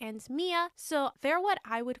Pearl and Mia, so they're what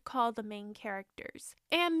I would call the main characters.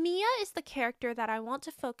 And Mia is the character that I want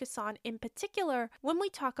to focus on in particular when we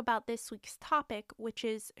talk about this week's topic, which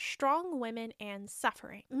is strong women and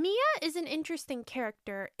suffering. Mia is an interesting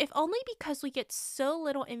character, if only because we get so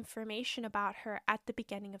little information about her at the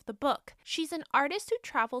beginning of the book. She's an artist who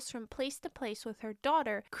travels from place to place with her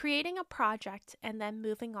daughter, creating a project and then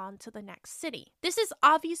moving on to the next city. This is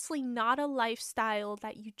obviously not a lifestyle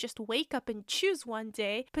that you just wake up and choose one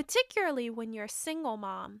day, particularly when you're a single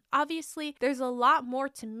mom. Obviously, there's a lot more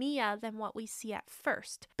to Mia than what we see at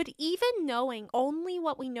first, but even knowing only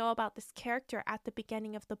what we know about this character at the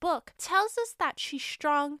beginning of the book tells us that she's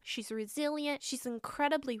strong, she's resilient, she's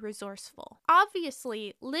incredibly resourceful.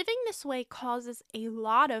 Obviously, living this way causes a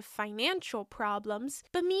lot of financial problems,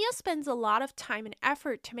 but Mia spends a lot of time and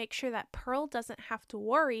effort to make sure that Pearl doesn't have to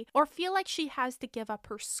worry or feel like she has to give up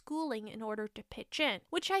her schooling in order to pitch in,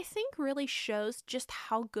 which I think really shows just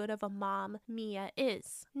how good of a mom Mia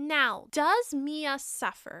is. Now, does Mia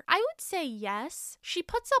suffer? I would say yes. She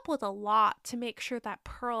puts up with a lot to make sure that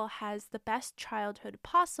Pearl has the best childhood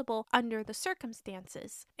possible under the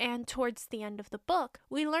circumstances. And towards the end of the book,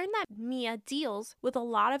 we learn that Mia deals with a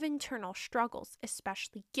lot of internal struggles,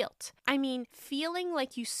 especially guilt. I mean, feeling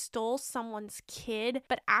like you stole someone's kid,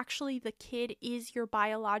 but actually the kid is your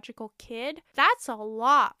biological kid, that's a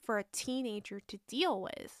lot for a teenager to deal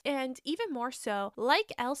with. And even more so,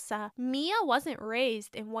 like Elsa, Mia wasn't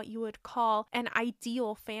raised in what you would call an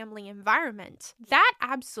ideal family environment. That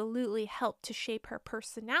absolutely helped to shape her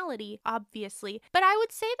personality, obviously, but I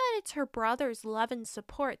would say that it's her brother's love and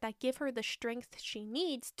support that give her the strength she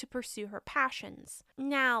needs to pursue her passions.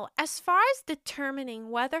 Now, as far as determining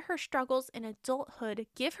whether her struggles in adulthood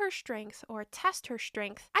give her strength or test her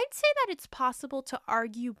strength, I'd say that it's possible to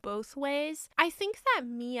argue both ways. I think that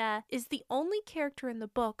Mia is the only character in the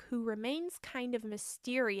book who remains kind of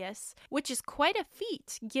mysterious, which is quite a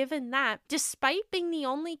feat given that, despite being the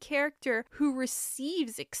only character who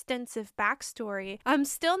receives extensive backstory, I'm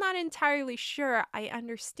still not entirely sure I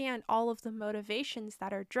understand all of the motivations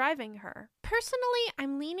that are driving her. Personally,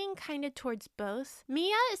 I'm leaning kind of towards both.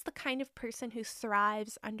 Mia is the kind of person who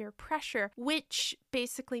thrives under pressure, which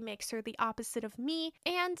basically makes her the opposite of me,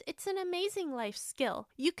 and it's an amazing life skill.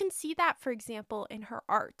 You can see that, for example, in her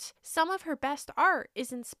art. Some of her best art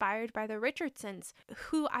is inspired by the Richardsons,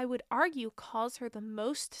 who I would argue cause her the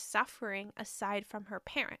most suffering aside from her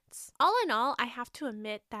parents. All in all, I have to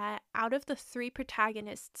admit that out of the three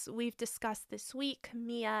protagonists we've discussed this week,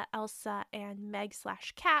 Mia, Elsa, and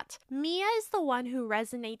Meg/Cat, Mia is the one who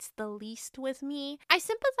resonates the least with me. I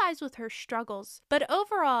sympathize with her struggles, but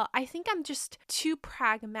overall, I think I'm just too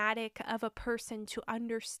pragmatic of a person to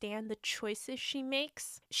understand the choices she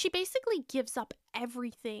makes. She basically gives up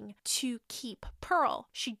everything to keep Pearl.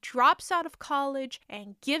 She drops out of college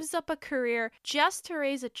and gives up a career just to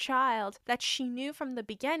raise a child that she knew from the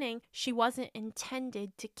beginning she wasn't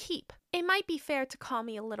intended to keep. It might be fair to call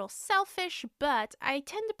me a little selfish, but I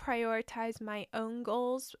tend to prioritize my own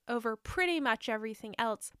goals over pretty much everything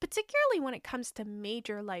else, particularly when it comes to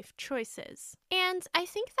major life choices. And I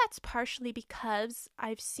think that's partially because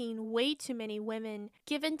I've seen way too many women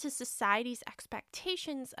given to society's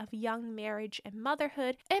expectations of young marriage and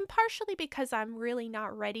motherhood, and partially because I'm really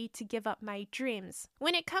not ready to give up my dreams.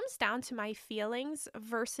 When it comes down to my feelings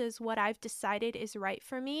versus what I've decided is right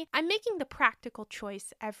for me, I'm making the practical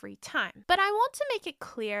choice every time. But I want to make it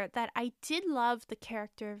clear that I did love the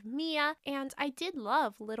character of Mia, and I did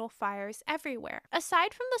love Little Fires Everywhere.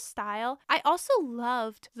 Aside from the style, I also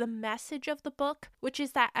loved the message of the book, which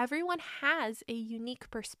is that everyone has a unique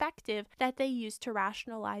perspective that they use to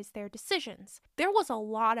rationalize their decisions. There was a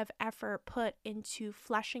lot of effort put into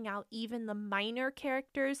fleshing out even the minor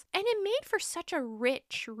characters, and it made for such a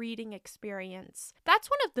rich reading experience. That's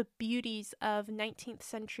one of the beauties of 19th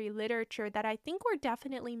century literature that I think we're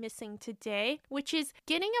definitely missing today, which is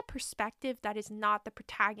getting a perspective that is not the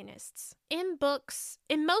protagonist's. In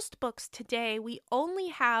most books today, we only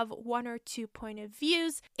have one or two point of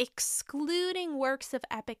views, excluding works of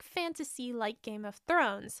epic fantasy like Game of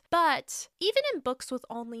Thrones. But even in books with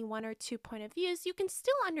only one or two point of views, you can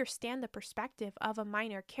still understand the perspective of a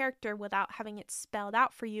minor character without having it spelled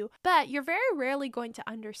out for you, but you're very rarely going to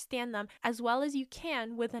understand them as well as you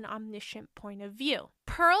can with an omniscient point of view.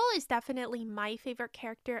 Pearl is definitely my favorite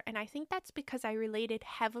character, and I think that's because I related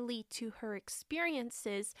heavily to her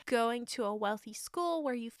experiences going to a wealthy school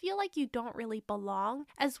where you feel like you don't really belong,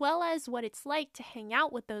 as well as what it's like to hang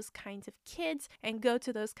out with those kinds of kids and go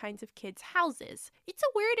to those kinds of kids' houses. It's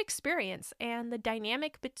a weird experience, and the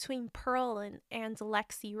dynamic between Pearl and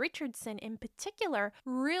Lexi Richardson in particular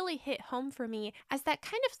really hit home for me as that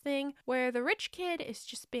kind of thing where the rich kid is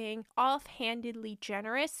just being offhandedly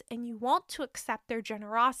generous and you want to accept their generosity,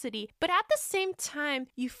 but at the same time,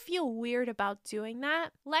 you feel weird about doing that.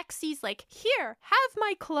 Lexi's like, "Here, have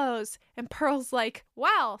my clothes," and Pearl's like,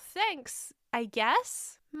 "Wow, thanks, I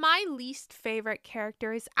guess." My least favorite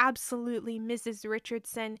character is absolutely Mrs.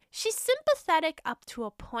 Richardson. She's sympathetic up to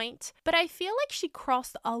a point, but I feel like she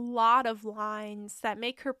crossed a lot of lines that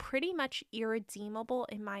make her pretty much irredeemable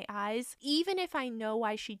in my eyes, even if I know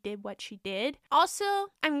why she did what she did. Also,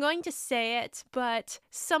 I'm going to say it, but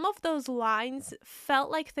some of those lines felt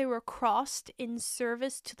like they were crossed in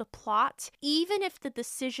service to the plot, even if the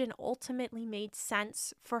decision ultimately made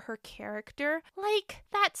sense for her character. Like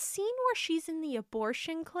that scene where she's in the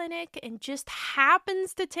abortion clinic and just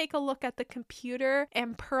happens to take a look at the computer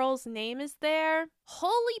and Pearl's name is there.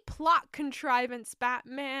 Holy plot contrivance,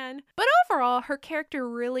 Batman. But overall, her character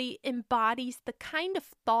really embodies the kind of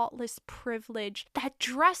thoughtless privilege that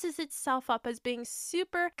dresses itself up as being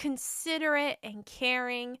super considerate and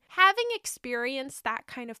caring. Having experienced that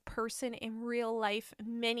kind of person in real life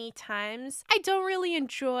many times, I don't really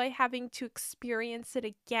enjoy having to experience it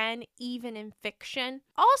again, even in fiction.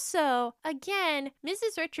 Also, again,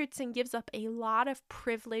 Mrs. Richardson gives up a lot of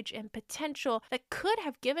privilege and potential that could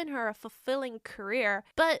have given her a fulfilling career.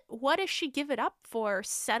 But what does she give it up for?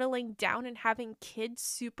 Settling down and having kids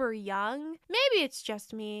super young? Maybe it's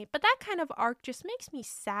just me, but that kind of arc just makes me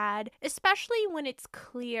sad, especially when it's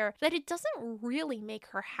clear that it doesn't really make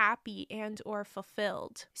her happy and or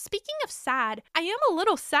fulfilled. Speaking of sad, I am a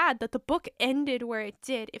little sad that the book ended where it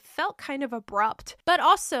did. It felt kind of abrupt, but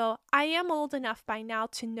also I am old enough by now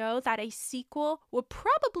to know that a sequel would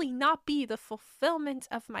probably not be the fulfillment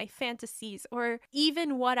of my fantasies or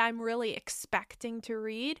even what I'm really expecting to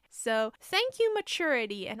read. So thank you,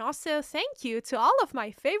 maturity, and also thank you to all of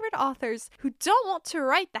my favorite authors who don't want to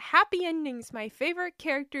write the happy endings my favorite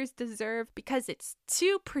characters deserve because it's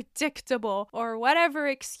too predictable or whatever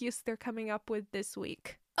excuse they're coming up with this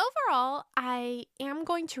week. Overall, I am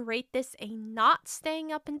going to rate this a not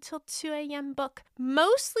staying up until 2 a.m. book,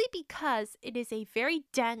 mostly because it is a very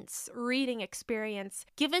dense reading experience,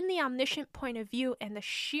 given the omniscient point of view and the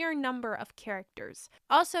sheer number of characters.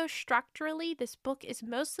 Also, structurally, this book is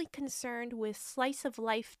mostly concerned with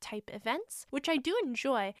slice-of-life type events, which I do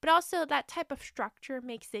enjoy, but also that type of structure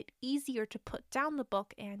makes it easier to put down the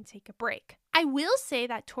book and take a break. I will say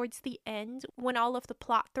that towards the end, when all of the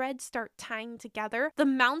plot threads start tying together, the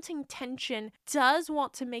mounting tension does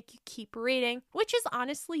want to make you keep reading, which is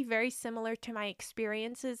honestly very similar to my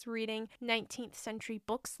experiences reading 19th century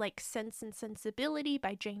books like Sense and Sensibility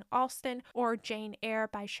by Jane Austen or Jane Eyre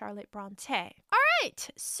by Charlotte Bronte. Alright,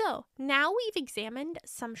 so now we've examined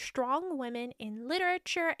some strong women in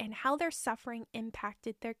literature and how their suffering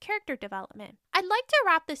impacted their character development. I'd like to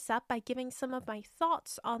wrap this up by giving some of my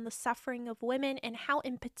thoughts on the suffering of women and how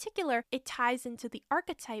in particular it ties into the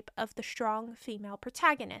archetype of the strong female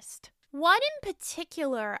protagonist. One in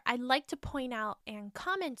particular I'd like to point out and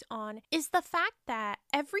comment on is the fact that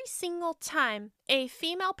every single time a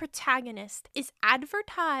female protagonist is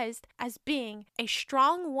advertised as being a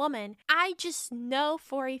strong woman, I just know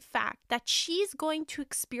for a fact that she's going to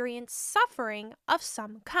experience suffering of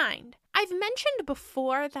some kind. I I've mentioned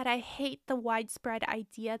before that I hate the widespread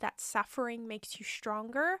idea that suffering makes you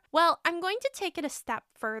stronger. Well, I'm going to take it a step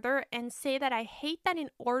further and say that I hate that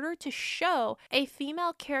in order to show a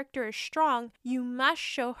female character is strong, you must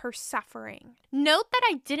show her suffering. Note that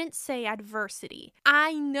I didn't say adversity.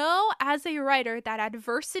 I know as a writer that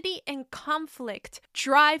adversity and conflict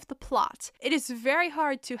drive the plot. It is very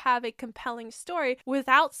hard to have a compelling story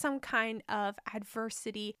without some kind of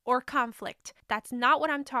adversity or conflict. That's not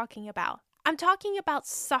what I'm talking about. I'm talking about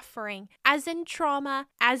suffering, as in trauma,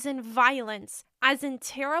 as in violence, as in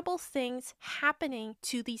terrible things happening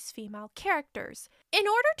to these female characters. In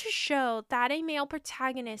order to show that a male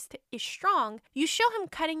protagonist is strong, you show him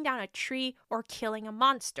cutting down a tree or killing a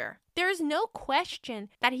monster. There is no question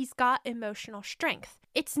that he's got emotional strength.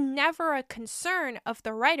 It's never a concern of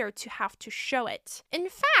the writer to have to show it. In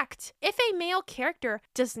fact, if a male character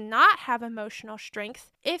does not have emotional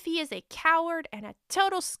strength, if he is a coward and a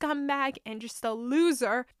total scumbag and just a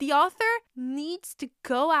loser, the author needs to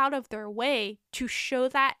go out of their way to show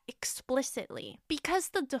that explicitly. Because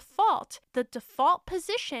the default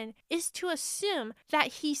position is to assume that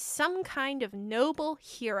he's some kind of noble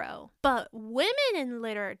hero. But women in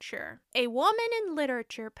literature, a woman in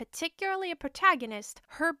literature, particularly a protagonist,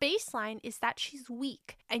 her baseline is that she's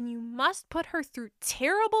weak, and you must put her through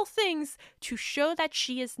terrible things to show that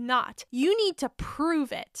she is not. You need to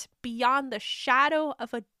prove it beyond the shadow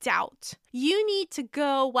of a doubt. You need to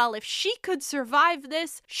go, well, if she could survive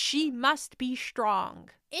this, she must be strong.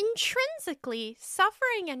 Intrinsically,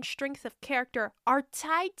 suffering and strength of character are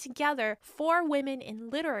tied together for women in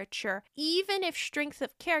literature, even if strength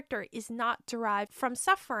of character is not derived from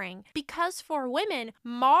suffering, because for women,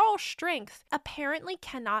 moral strength apparently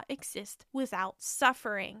cannot exist without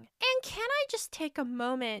suffering. And can I just take a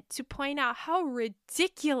moment to point out how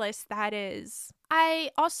ridiculous that is?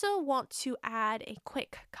 I also want to add a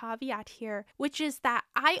quick caveat here, which is that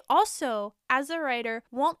I also, as a writer,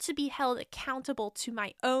 want to be held accountable to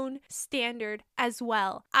my own standard as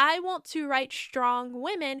well. I want to write strong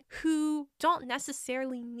women who don't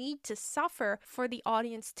necessarily need to suffer for the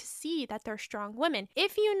audience to see that they're strong women.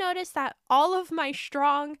 If you notice that all of my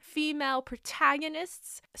strong female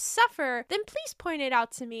protagonists suffer, then please point it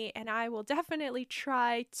out to me, and I will definitely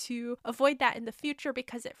try to avoid that in the future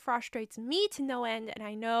because it frustrates me to no end, and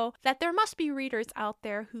I know that there must be readers out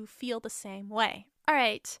there who feel the same way.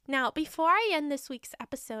 Alright, now before I end this week's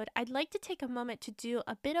episode, I'd like to take a moment to do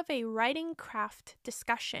a bit of a writing craft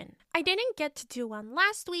discussion. I didn't get to do one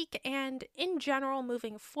last week, and in general,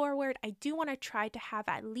 moving forward, I do want to try to have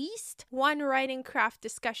at least one writing craft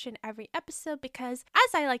discussion every episode because,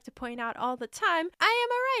 as I like to point out all the time, I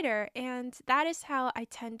am a writer, and that is how I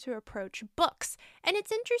tend to approach books. And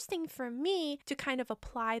it's interesting for me to kind of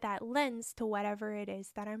apply that lens to whatever it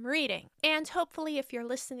is that I'm reading. And hopefully, if you're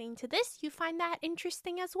listening to this, you find that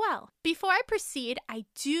interesting as well. Before I proceed, I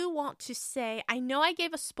do want to say, I know I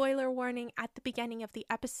gave a spoiler warning at the beginning of the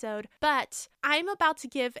episode, but I'm about to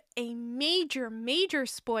give a major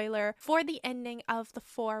spoiler for the ending of The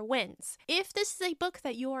Four Winds. If this is a book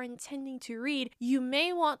that you are intending to read, you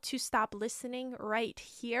may want to stop listening right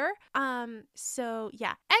here. So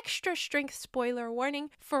yeah, extra strength spoiler warning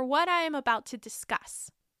for what I am about to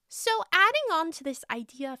discuss. So adding on to this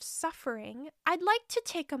idea of suffering, I'd like to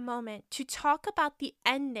take a moment to talk about the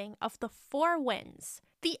ending of The Four Winds.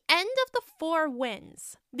 The end of The Four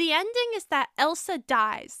Winds. The ending is that Elsa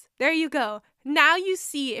dies. There you go. Now you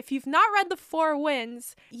see, if you've not read The Four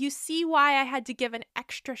Winds, you see why I had to give an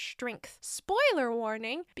extra strength spoiler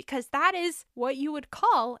warning, because that is what you would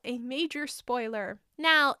call a major spoiler.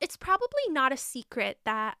 Now, it's probably not a secret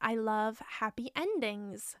that I love happy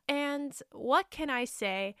endings. And what can I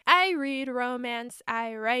say? I read romance,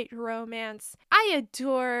 I write romance. I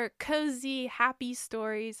adore cozy, happy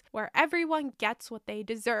stories where everyone gets what they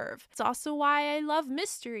deserve. It's also why I love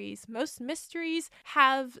mysteries. Most mysteries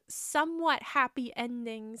have somewhat happy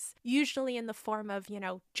endings, usually in the form of,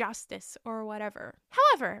 justice or whatever.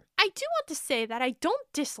 However, I do want to say that I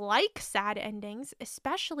don't dislike sad endings,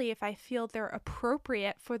 especially if I feel they're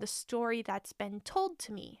appropriate for the story that's been told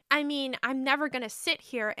to me. I mean, I'm never gonna sit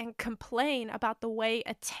here and complain about the way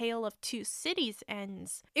A Tale of Two Cities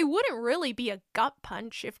ends. It wouldn't really be a gut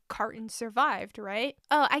punch if Carton survived, right?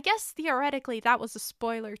 Oh, I guess theoretically that was a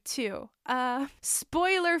spoiler too.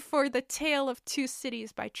 Spoiler for The Tale of Two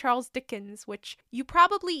Cities by Charles Dickens, which you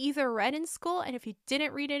probably either read in school, and if you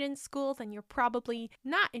didn't read it in school, then you're probably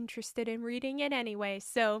not interested in reading it anyway.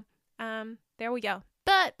 So, there we go.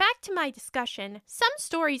 But back to my discussion, some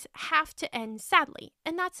stories have to end sadly,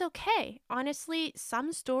 and that's okay. Honestly,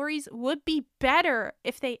 some stories would be better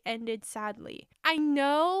if they ended sadly. I I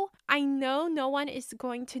know no one is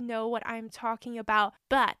going to know what I'm talking about,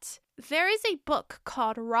 but there is a book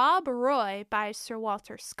called Rob Roy by Sir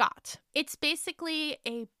Walter Scott. It's basically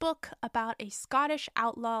a book about a Scottish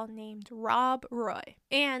outlaw named Rob Roy.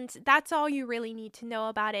 And that's all you really need to know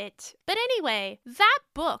about it. But anyway, that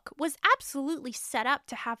book was absolutely set up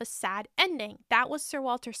to have a sad ending. That was Sir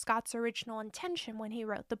Walter Scott's original intention when he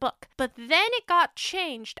wrote the book. But then it got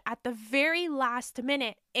changed at the very last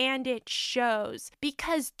minute, and it shows.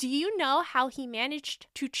 Because do you know how he managed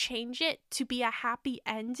to change it to be a happy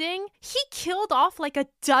ending? He killed off like a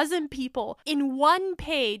dozen people in one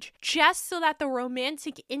page just so that the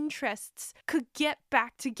romantic interests could get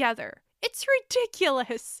back together. It's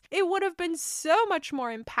ridiculous. It would have been so much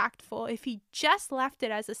more impactful if he just left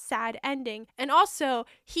it as a sad ending. And also,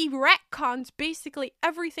 he retcons basically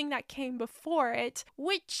everything that came before it,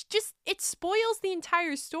 which it spoils the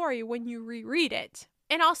entire story when you reread it.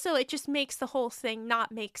 And also, it just makes the whole thing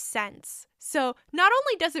not make sense. So, not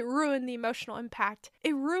only does it ruin the emotional impact,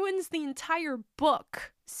 it ruins the entire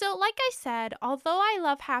book. So, like I said, although I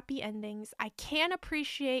love happy endings, I can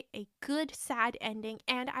appreciate a good sad ending,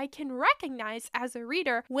 and I can recognize as a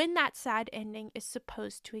reader when that sad ending is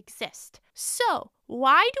supposed to exist. So,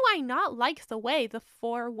 why do I not like the way The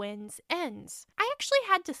Four Winds ends? I actually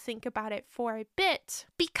had to think about it for a bit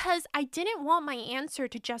because I didn't want my answer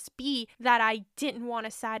to just be that I didn't want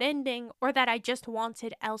a sad ending or that I just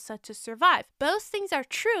wanted Elsa to survive. Both things are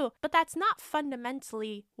true, but that's not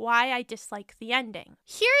fundamentally why I dislike the ending.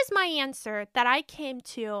 Here's my answer that I came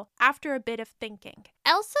to after a bit of thinking.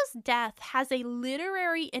 Elsa's death has a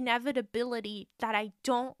literary inevitability that I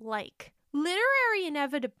don't like. Literary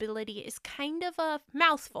inevitability is kind of a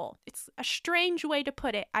mouthful. It's a strange way to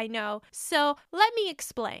put it, I know. So let me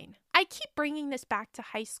explain. I keep bringing this back to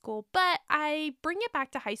high school, but I bring it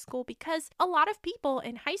back to high school because a lot of people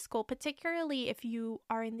in high school, particularly if you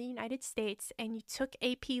are in the United States and you took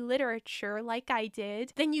AP literature like I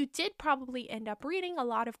did, then you did probably end up reading a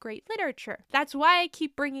lot of great literature. That's why I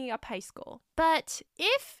keep bringing up high school. But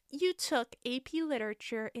if you took AP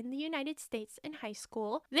literature in the United States in high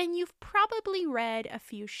school, then you've probably read a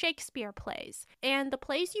few Shakespeare plays. And the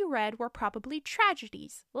plays you read were probably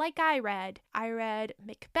tragedies, like I read. I read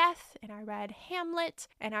Macbeth, and I read Hamlet,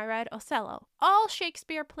 and I read Othello. All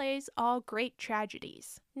Shakespeare plays, all great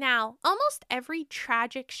tragedies. Now, almost every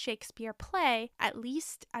tragic Shakespeare play, at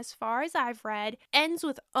least as far as I've read, ends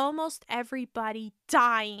with almost everybody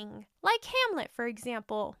dying. Like Hamlet, for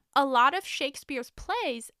example. A lot of Shakespeare's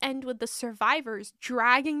plays end with the survivors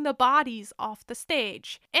dragging the bodies off the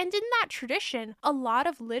stage. And in that tradition, a lot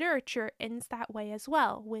of literature ends that way as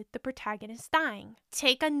well, with the protagonist dying.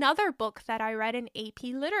 Take another book that I read in AP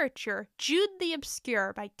literature, Jude the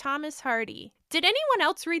Obscure by Thomas Hardy. Did anyone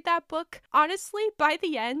else read that book? Honestly, by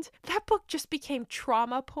the end, that book just became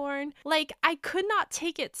trauma porn. Like, I could not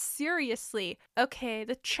take it seriously. Okay,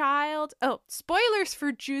 spoilers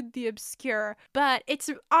for Jude the Obscure, but it's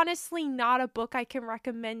honestly not a book I can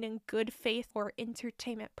recommend in good faith for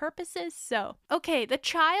entertainment purposes, so. Okay, the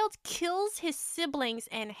child kills his siblings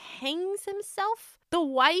and hangs himself. The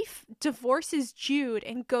wife divorces Jude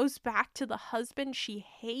and goes back to the husband she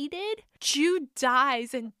hated. Jude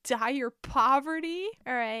dies in dire poverty.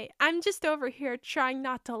 All right, I'm just over here trying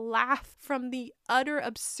not to laugh from the utter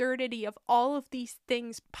absurdity of all of these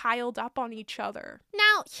things piled up on each other.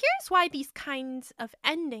 Now, here's why these kinds of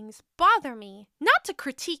endings bother me. Not to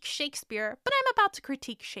critique Shakespeare, but I'm about to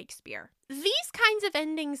critique Shakespeare. These kinds of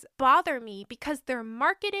endings bother me because they're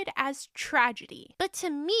marketed as tragedy. But to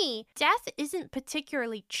me, death isn't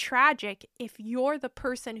particularly tragic if you're the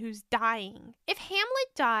person who's dying. If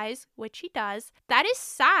Hamlet dies, which he does, that is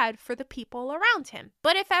sad for the people around him.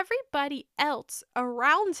 But if everybody else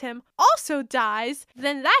around him also dies,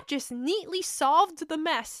 then that just neatly solved the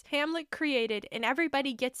mess Hamlet created and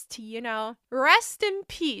everybody gets to, rest in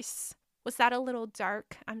peace. Was that a little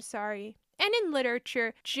dark? I'm sorry. And in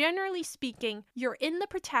literature, generally speaking, you're in the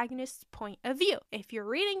protagonist's point of view. If you're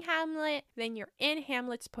reading Hamlet, then you're in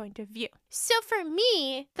Hamlet's point of view. So for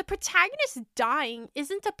me, the protagonist dying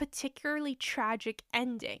isn't a particularly tragic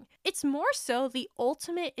ending. It's more so the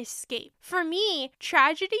ultimate escape. For me,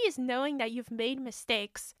 tragedy is knowing that you've made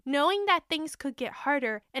mistakes, knowing that things could get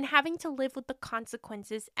harder, and having to live with the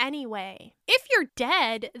consequences anyway. If you're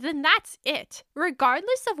dead, then that's it.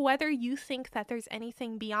 Regardless of whether you think that there's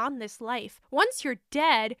anything beyond this life, once you're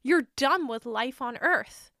dead, you're done with life on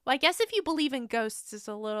Earth. Well, I guess if you believe in ghosts, it's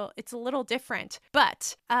a little different.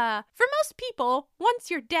 But for most people,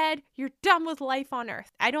 once you're dead, you're done with life on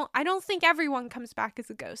Earth. I don't think everyone comes back as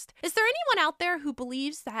a ghost. Is there anyone out there who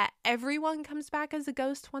believes that everyone comes back as a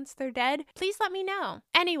ghost once they're dead? Please let me know.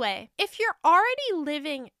 Anyway, if you're already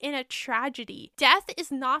living in a tragedy, death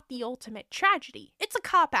is not the ultimate tragedy. It's a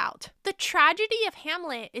cop-out. The tragedy of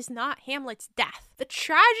Hamlet is not Hamlet's death. The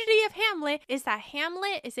tragedy of Hamlet is that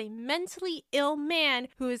Hamlet is a mentally ill man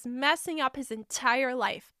who is messing up his entire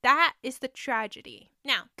life. That is the tragedy.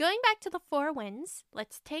 Now, going back to the Four Winds,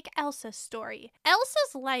 let's take Elsa's story.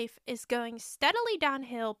 Elsa's life is going steadily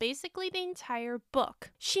downhill basically the entire book.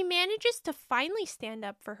 She manages to finally stand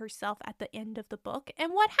up for herself at the end of the book,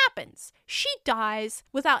 and what happens? She dies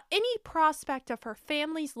without any prospect of her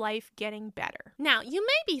family's life getting better. Now, you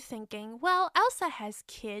may be thinking, well, Elsa has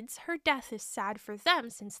kids. Her death is sad for them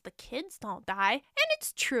since the kids don't die. And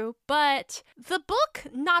it's true, but the book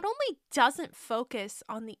not only doesn't focus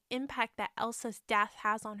on the impact that Elsa's death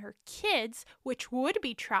has on her kids, which would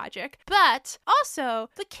be tragic, but also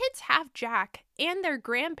the kids have Jack and their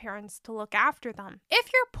grandparents to look after them. If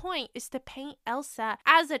your point is to paint Elsa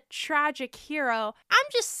as a tragic hero, I'm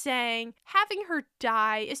just saying having her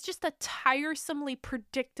die is just a tiresomely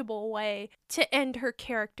predictable way to end her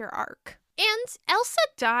character arc. And Elsa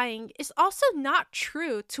dying is also not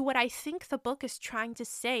true to what I think the book is trying to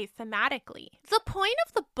say thematically. The point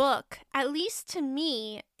of the book, at least to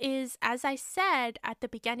me, is, as I said at the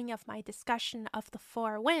beginning of my discussion of the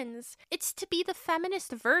Four Winds, it's to be the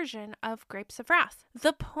feminist version of Grapes of Wrath.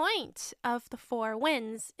 The point of the Four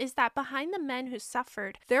Winds is that behind the men who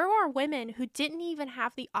suffered, there are women who didn't even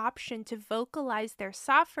have the option to vocalize their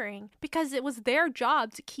suffering because it was their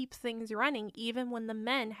job to keep things running even when the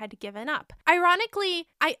men had given up. Ironically,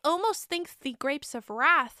 I almost think the Grapes of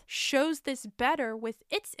Wrath shows this better with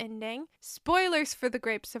its ending. Spoilers for the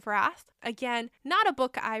Grapes of Wrath. Again, not a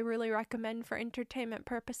book I really recommend for entertainment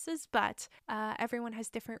purposes, but everyone has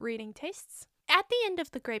different reading tastes. At the end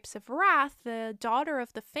of the Grapes of Wrath, the daughter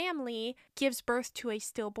of the family gives birth to a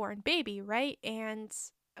stillborn baby, right? And,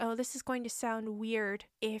 oh, this is going to sound weird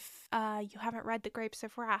if you haven't read the Grapes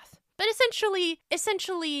of Wrath. But essentially,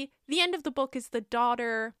 the end of the book is the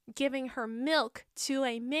daughter giving her milk to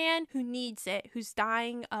a man who needs it, who's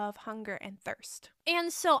dying of hunger and thirst.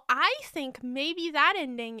 And so I think maybe that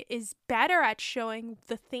ending is better at showing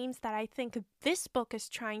the themes that I think this book is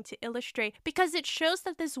trying to illustrate, because it shows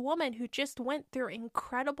that this woman who just went through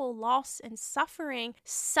incredible loss and suffering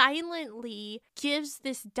silently gives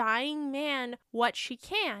this dying man what she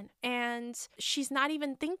can. And she's not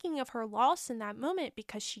even thinking of her loss in that moment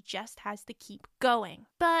because she just has to keep going.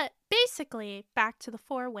 But basically, back to the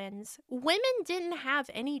Four Winds, women didn't have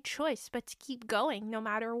any choice but to keep going no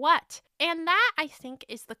matter what. And that, I think,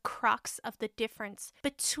 is the crux of the difference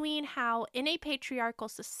between how in a patriarchal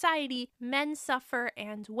society men suffer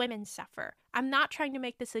and women suffer. I'm not trying to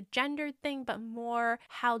make this a gendered thing, but more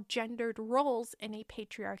how gendered roles in a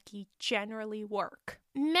patriarchy generally work.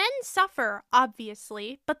 Men suffer,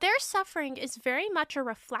 obviously, but their suffering is very much a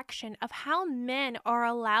reflection of how men are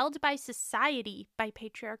allowed by society, by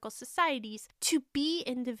patriarchal societies, to be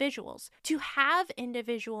individuals, to have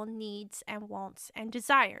individual needs and wants and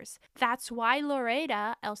desires. That's why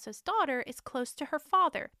Loreda, Elsa's daughter, is close to her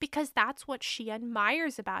father, because that's what she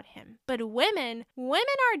admires about him. But women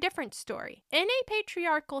are a different story. In a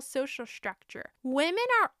patriarchal social structure, women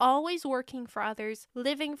are always working for others,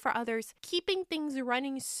 living for others, keeping things running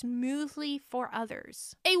smoothly for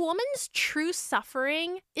others. A woman's true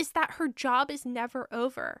suffering is that her job is never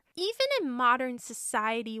over. Even in modern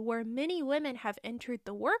society where many women have entered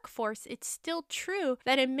the workforce, it's still true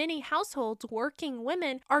that in many households, working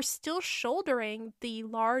women are still shouldering the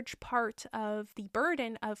large part of the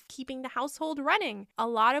burden of keeping the household running. A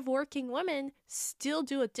lot of working women still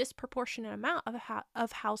do a disproportionate amount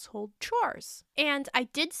of household chores. And I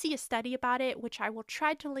did see a study about it, which I will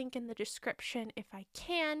try to link in the description if I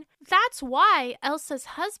can. That's why Elsa's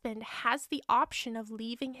husband has the option of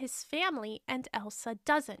leaving his family and Elsa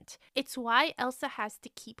doesn't. It's why Elsa has to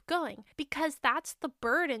keep going, because that's the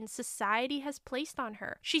burden society has placed on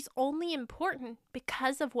her. She's only important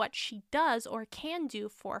because of what she does or can do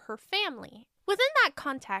for her family. Within that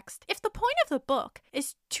context, if the point of the book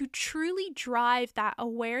is to truly drive that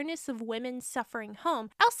awareness of women suffering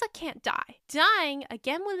home, Elsa can't die. Dying,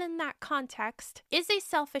 again within that context, is a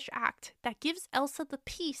selfish act that gives Elsa the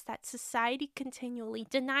peace that society continually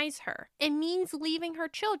denies her. It means leaving her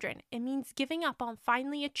children. It means giving up on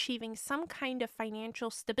finally achieving some kind of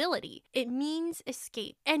financial stability. It means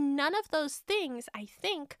escape. And none of those things, I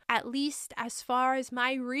think, at least as far as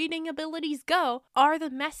my reading abilities go, are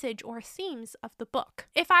the message or themes themes of the book.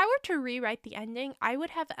 If I were to rewrite the ending, I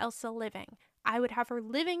would have Elsa living. I would have her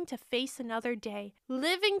living to face another day,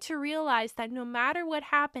 living to realize that no matter what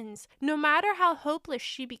happens, no matter how hopeless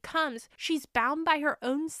she becomes, she's bound by her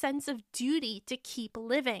own sense of duty to keep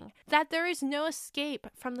living, that there is no escape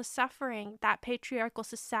from the suffering that patriarchal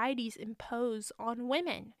societies impose on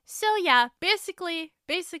women. So yeah, basically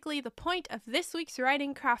the point of this week's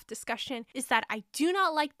writing craft discussion is that I do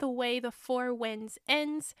not like the way The Four Winds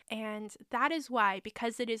ends, and that is why,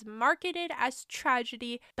 because it is marketed as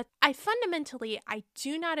tragedy, but I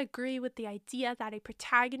do not agree with the idea that a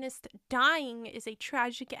protagonist dying is a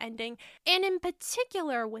tragic ending, and in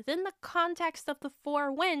particular, within the context of The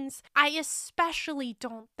Four Winds, I especially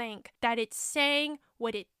don't think that it's saying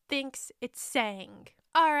what it thinks it's saying.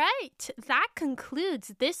 All right, that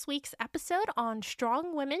concludes this week's episode on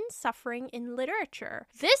strong women suffering in literature.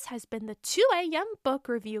 This has been the 2 a.m. Book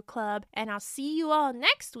Review Club, and I'll see you all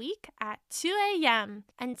next week at 2 a.m.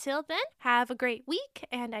 Until then, have a great week,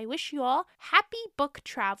 and I wish you all happy book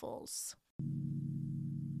travels.